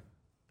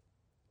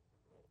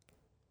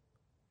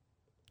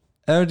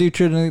 I would do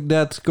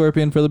Trinidad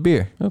Scorpion for the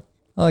beer. Oh.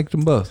 I like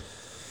them both.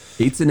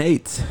 8s and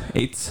 8s.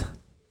 8s.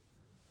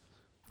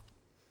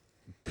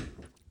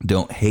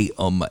 Don't hate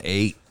on my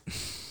 8.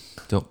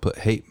 Don't put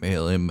hate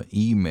mail in my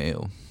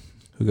email.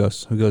 Who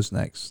goes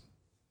next?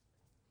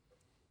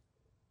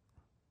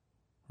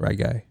 Right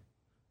guy.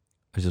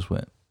 I just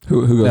went.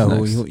 Who goes No,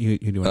 next? you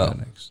do want to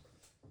go next.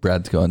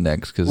 Brad's going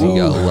next because he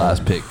got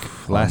last pick.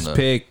 Last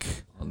pick.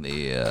 on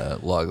the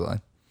log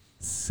line.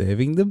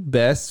 Saving the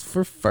best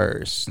for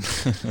first.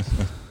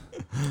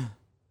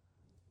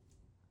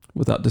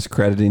 Without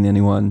discrediting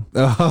anyone.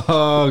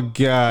 Oh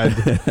God.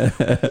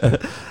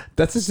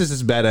 That's just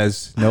as bad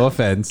as no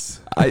offense.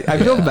 I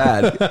feel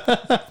bad.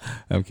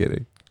 I'm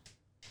kidding.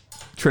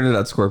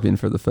 Trinidad Scorpion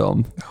for the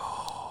film.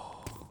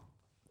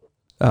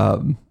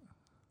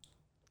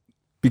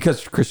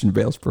 Because Christian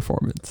Bale's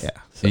performance. Yeah.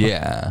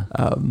 Yeah.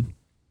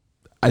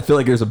 I feel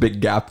like there's a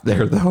big gap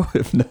there though,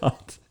 if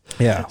not.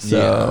 Yeah.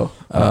 So,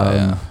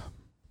 Yeah.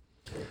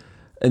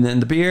 and then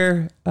the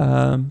beer,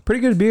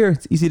 pretty good beer.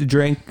 It's easy to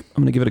drink.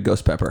 I'm gonna give it a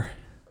ghost pepper.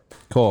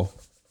 Cool.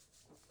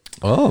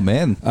 Oh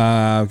man.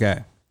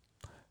 Okay.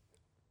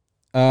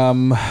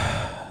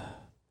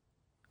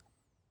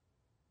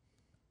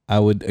 I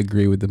would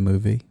agree with the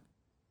movie.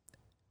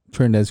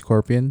 Trinidad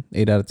Scorpion,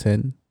 8 out of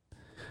 10.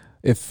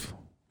 If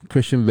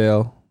Christian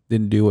Bale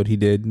didn't do what he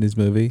did in his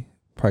movie,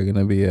 probably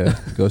gonna be a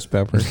ghost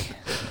pepper.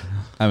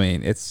 I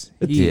mean,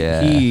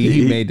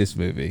 he made this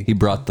movie. He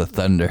brought the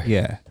thunder.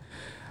 Yeah.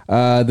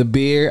 The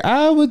beer,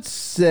 I would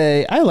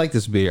say I like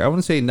this beer. I want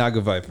to say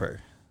Naga Viper.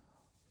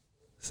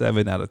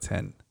 7 out of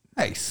 10.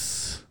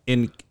 Nice.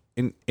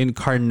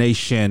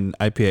 Incarnation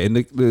IPA,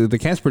 and the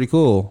can's pretty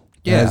cool.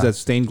 It Yeah. has that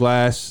stained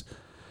glass.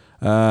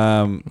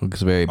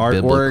 Looks very Artwork.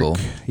 biblical.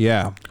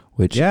 Yeah.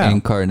 Which Yeah.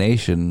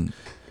 incarnation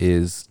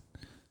is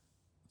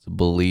the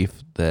belief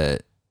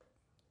that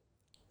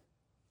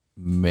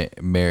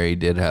Mary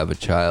did have a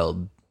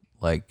child,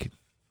 like,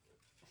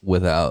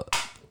 without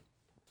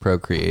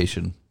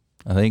procreation.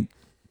 I think.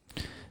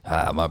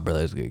 My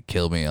brother's gonna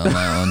kill me on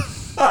that one.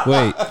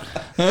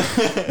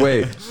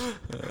 Wait.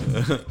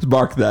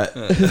 Mark that.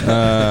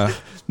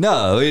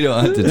 No, we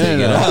don't have to take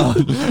it out.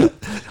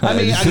 I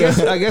mean,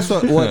 I guess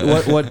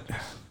what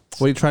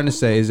you're trying to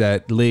say is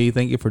that, Lee,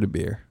 thank you for the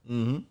beer.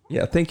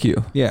 Yeah, thank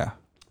you. Yeah.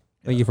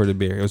 Thank you for the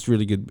beer. It was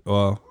really good.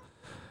 Well,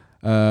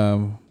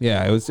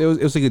 yeah, it was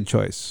a good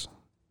choice.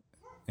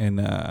 And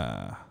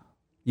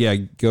yeah,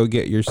 go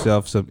get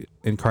yourself some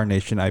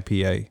Incarnation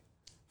IPA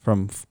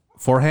from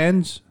Four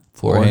Hands.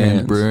 Four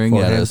Hands Brewing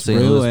Four out of Hands St.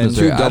 Louis, Brewing.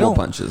 Missouri. Two I double don't-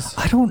 punches.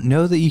 I don't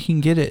know that you can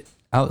get it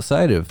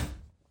outside of.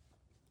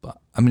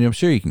 I mean, I'm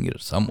sure you can get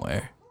it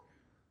somewhere.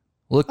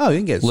 Look, Oh, you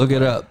can get it look it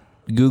somewhere. up.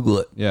 Google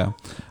it. Yeah.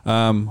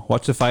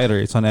 Watch The Fighter.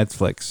 It's on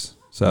Netflix.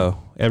 So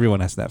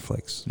everyone has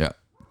Netflix. Yeah.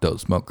 Don't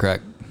smoke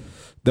crack.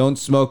 Don't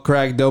smoke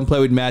crack. Don't play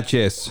with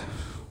matches.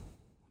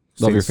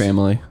 Love your Stay-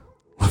 family.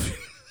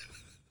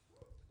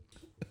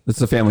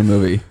 It's a family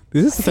movie.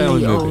 This is a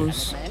family movie.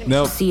 CEOs,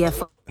 Nope.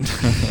 CFO.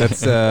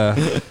 That's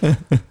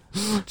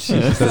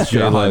that's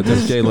J-Lo.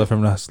 That's J-Lo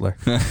from Hustler.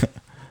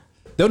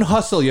 Don't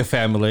hustle your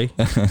family.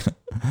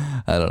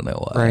 I don't know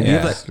why. Right.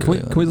 Yeah.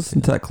 Can we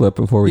listen to that clip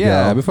before we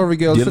Yeah. go? Before we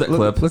go, Do you have that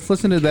clip? let's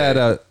listen to that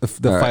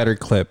the All right. fighter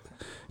clip.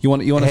 You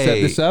want to set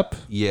Hey. this up?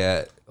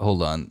 Yeah.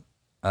 Hold on.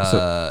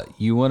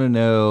 You want to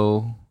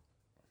know?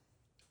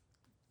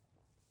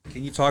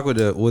 Can you talk with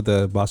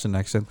a Boston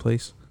accent,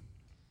 please?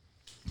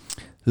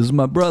 This is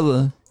my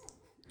brother.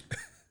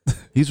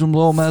 He's from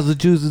Lowell,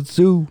 Massachusetts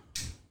too.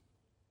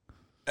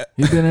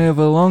 He's been here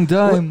for a long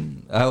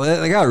time.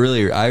 I got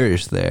really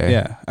Irish there.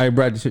 Yeah. All right,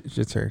 Brad,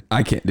 it's her.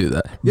 I can't do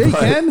that. Yeah, you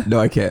But- can. No,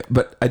 I can't.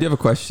 But I do have a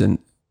question.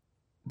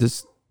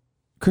 Does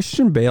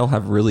Christian Bale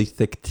have really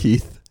thick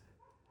teeth?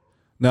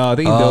 No, I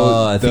think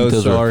I think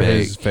those are are fake.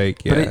 his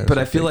fake. Yeah, But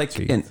I his feel fake like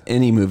teeth. in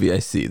any movie I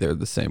see, they're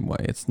the same way.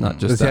 It's not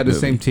just Does he that have the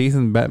movie. same teeth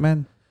in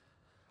Batman?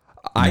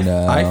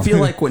 No. I feel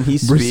like when he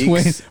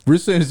speaks,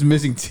 Bruce Wayne is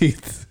missing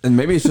teeth. and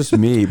maybe it's just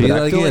me, He but I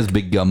like feel he like has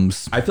big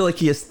gums. I feel like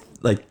he has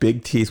like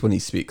big teeth when he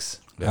speaks.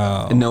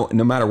 Oh. And no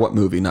matter what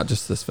movie, not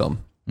just this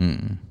film.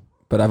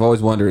 But I've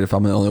always wondered if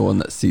I'm the only one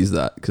that sees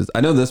that, because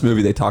I know this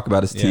movie they talk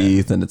about his Yeah.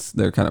 teeth and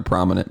they're kind of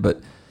prominent,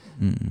 but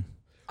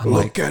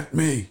Look at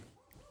me.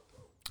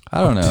 I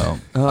don't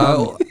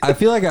know. I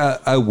feel like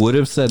I would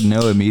have said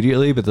no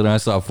immediately, but then I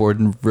saw Ford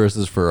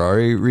versus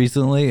Ferrari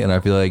recently, and I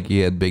feel like he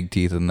had big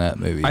teeth in that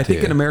movie. I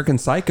think too. in American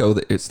Psycho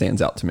it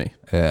stands out to me.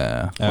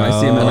 Yeah. When I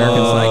see him in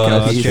American Psycho,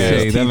 he's okay,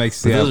 just that teeth.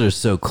 makes But sense. those are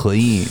so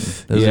clean.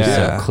 Those are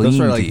so clean Those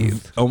are like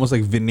teeth. almost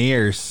like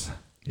veneers.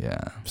 Yeah.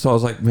 So I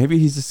was like, maybe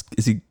he's just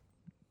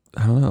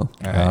I don't know.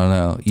 I don't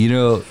know. You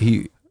know,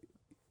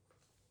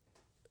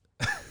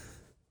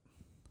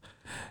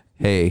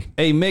 Hey,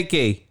 Hey,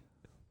 Mickey.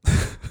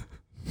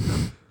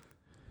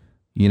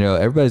 You know,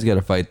 everybody's got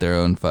to fight their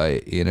own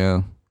fight, you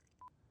know?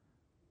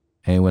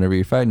 And whenever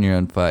you're fighting your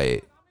own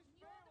fight,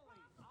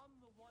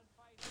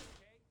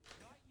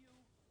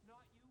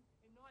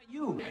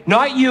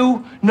 Not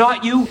you,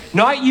 not you,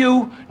 not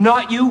you,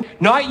 not you,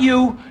 not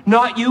you,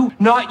 not you,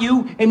 not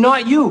you, and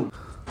not you.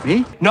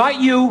 Me?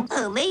 Not you.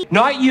 Me?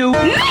 Not you.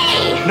 Me?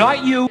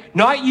 Not you.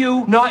 Not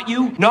you. Not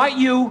you. Not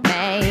you.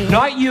 Hey.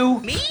 Not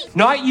you. Me?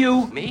 Not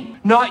you. Me?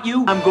 Not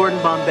you. I'm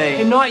Gordon Bombay.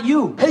 And not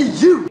you. Hey,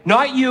 you!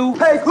 Not you.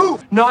 Hey, who?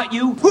 Not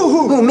you.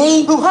 Who?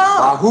 Me? Who?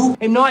 Who?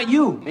 And not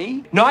you.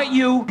 Me? Not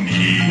you.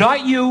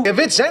 Not you. If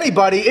it's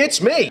anybody,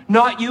 it's me.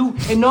 Not you.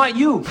 And not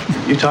you.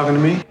 You talking to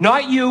me?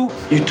 Not you.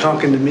 You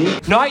talking to me?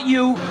 Not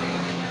you.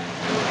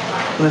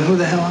 Well, then who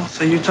the hell else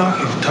are you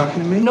talking? You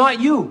talking to me? Not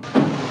you.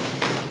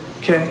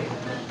 Okay.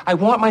 I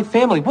want my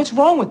family. What's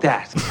wrong with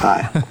that?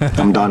 Hi,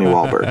 I'm Donnie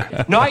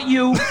Wahlberg. Not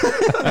you.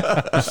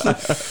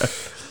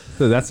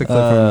 So that's a clip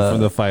from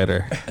The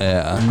Fighter.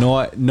 yeah.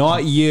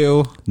 Not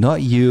you.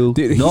 Not you.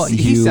 Dude, not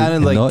he you. sounded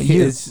and like not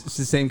you. it's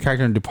the same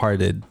character in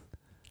Departed.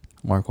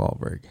 Mark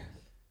Wahlberg.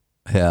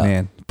 Yeah.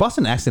 Man,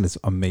 Boston accent is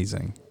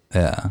amazing.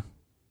 Yeah.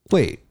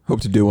 Wait,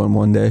 Hope to do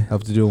one day. I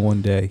have to do it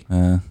one day.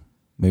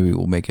 Maybe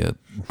we'll make a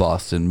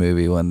Boston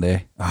movie one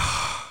day.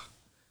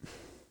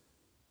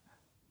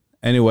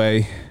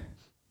 Anyway,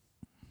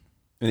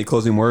 Any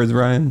closing words,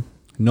 Ryan?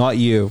 not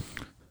you.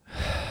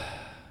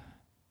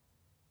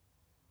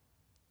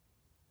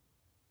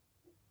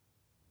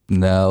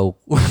 No.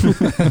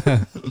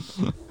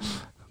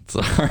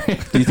 Sorry.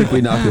 Do you think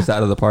we knocked this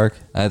out of the park?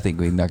 I think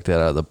we knocked that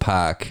out of the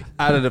park.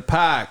 Out of the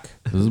pack.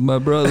 This is my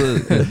brother.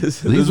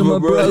 These are my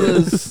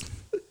brothers.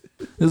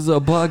 This is our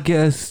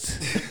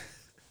podcast.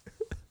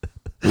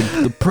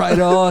 With the pride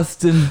of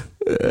Austin.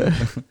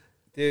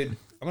 Dude,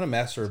 I'm gonna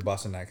master a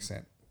Boston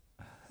accent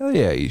Hell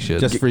yeah, you should.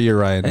 just for you,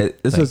 Ryan.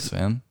 This Thanks, is.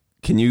 man.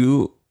 Can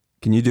you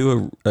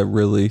do a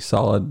really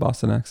solid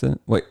Boston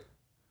accent? Wait,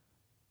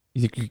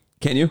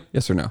 can you?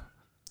 Yes or no?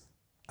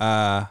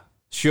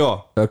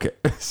 Sure. Okay.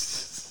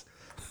 Because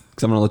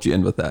I'm gonna let you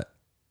end with that.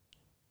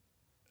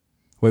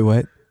 Wait,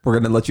 what? We're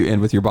gonna let you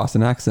end with your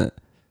Boston accent.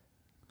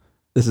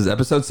 This is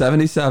episode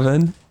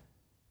 77,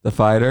 The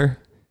Fighter,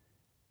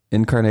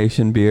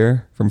 Incarnation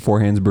beer from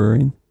Four Hands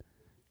Brewing.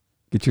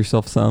 Get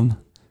yourself some.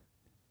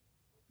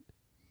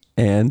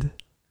 And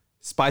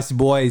Spicy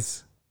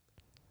boys.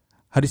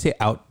 How do you say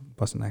out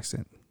Boston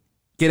accent?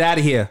 Get out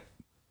of here.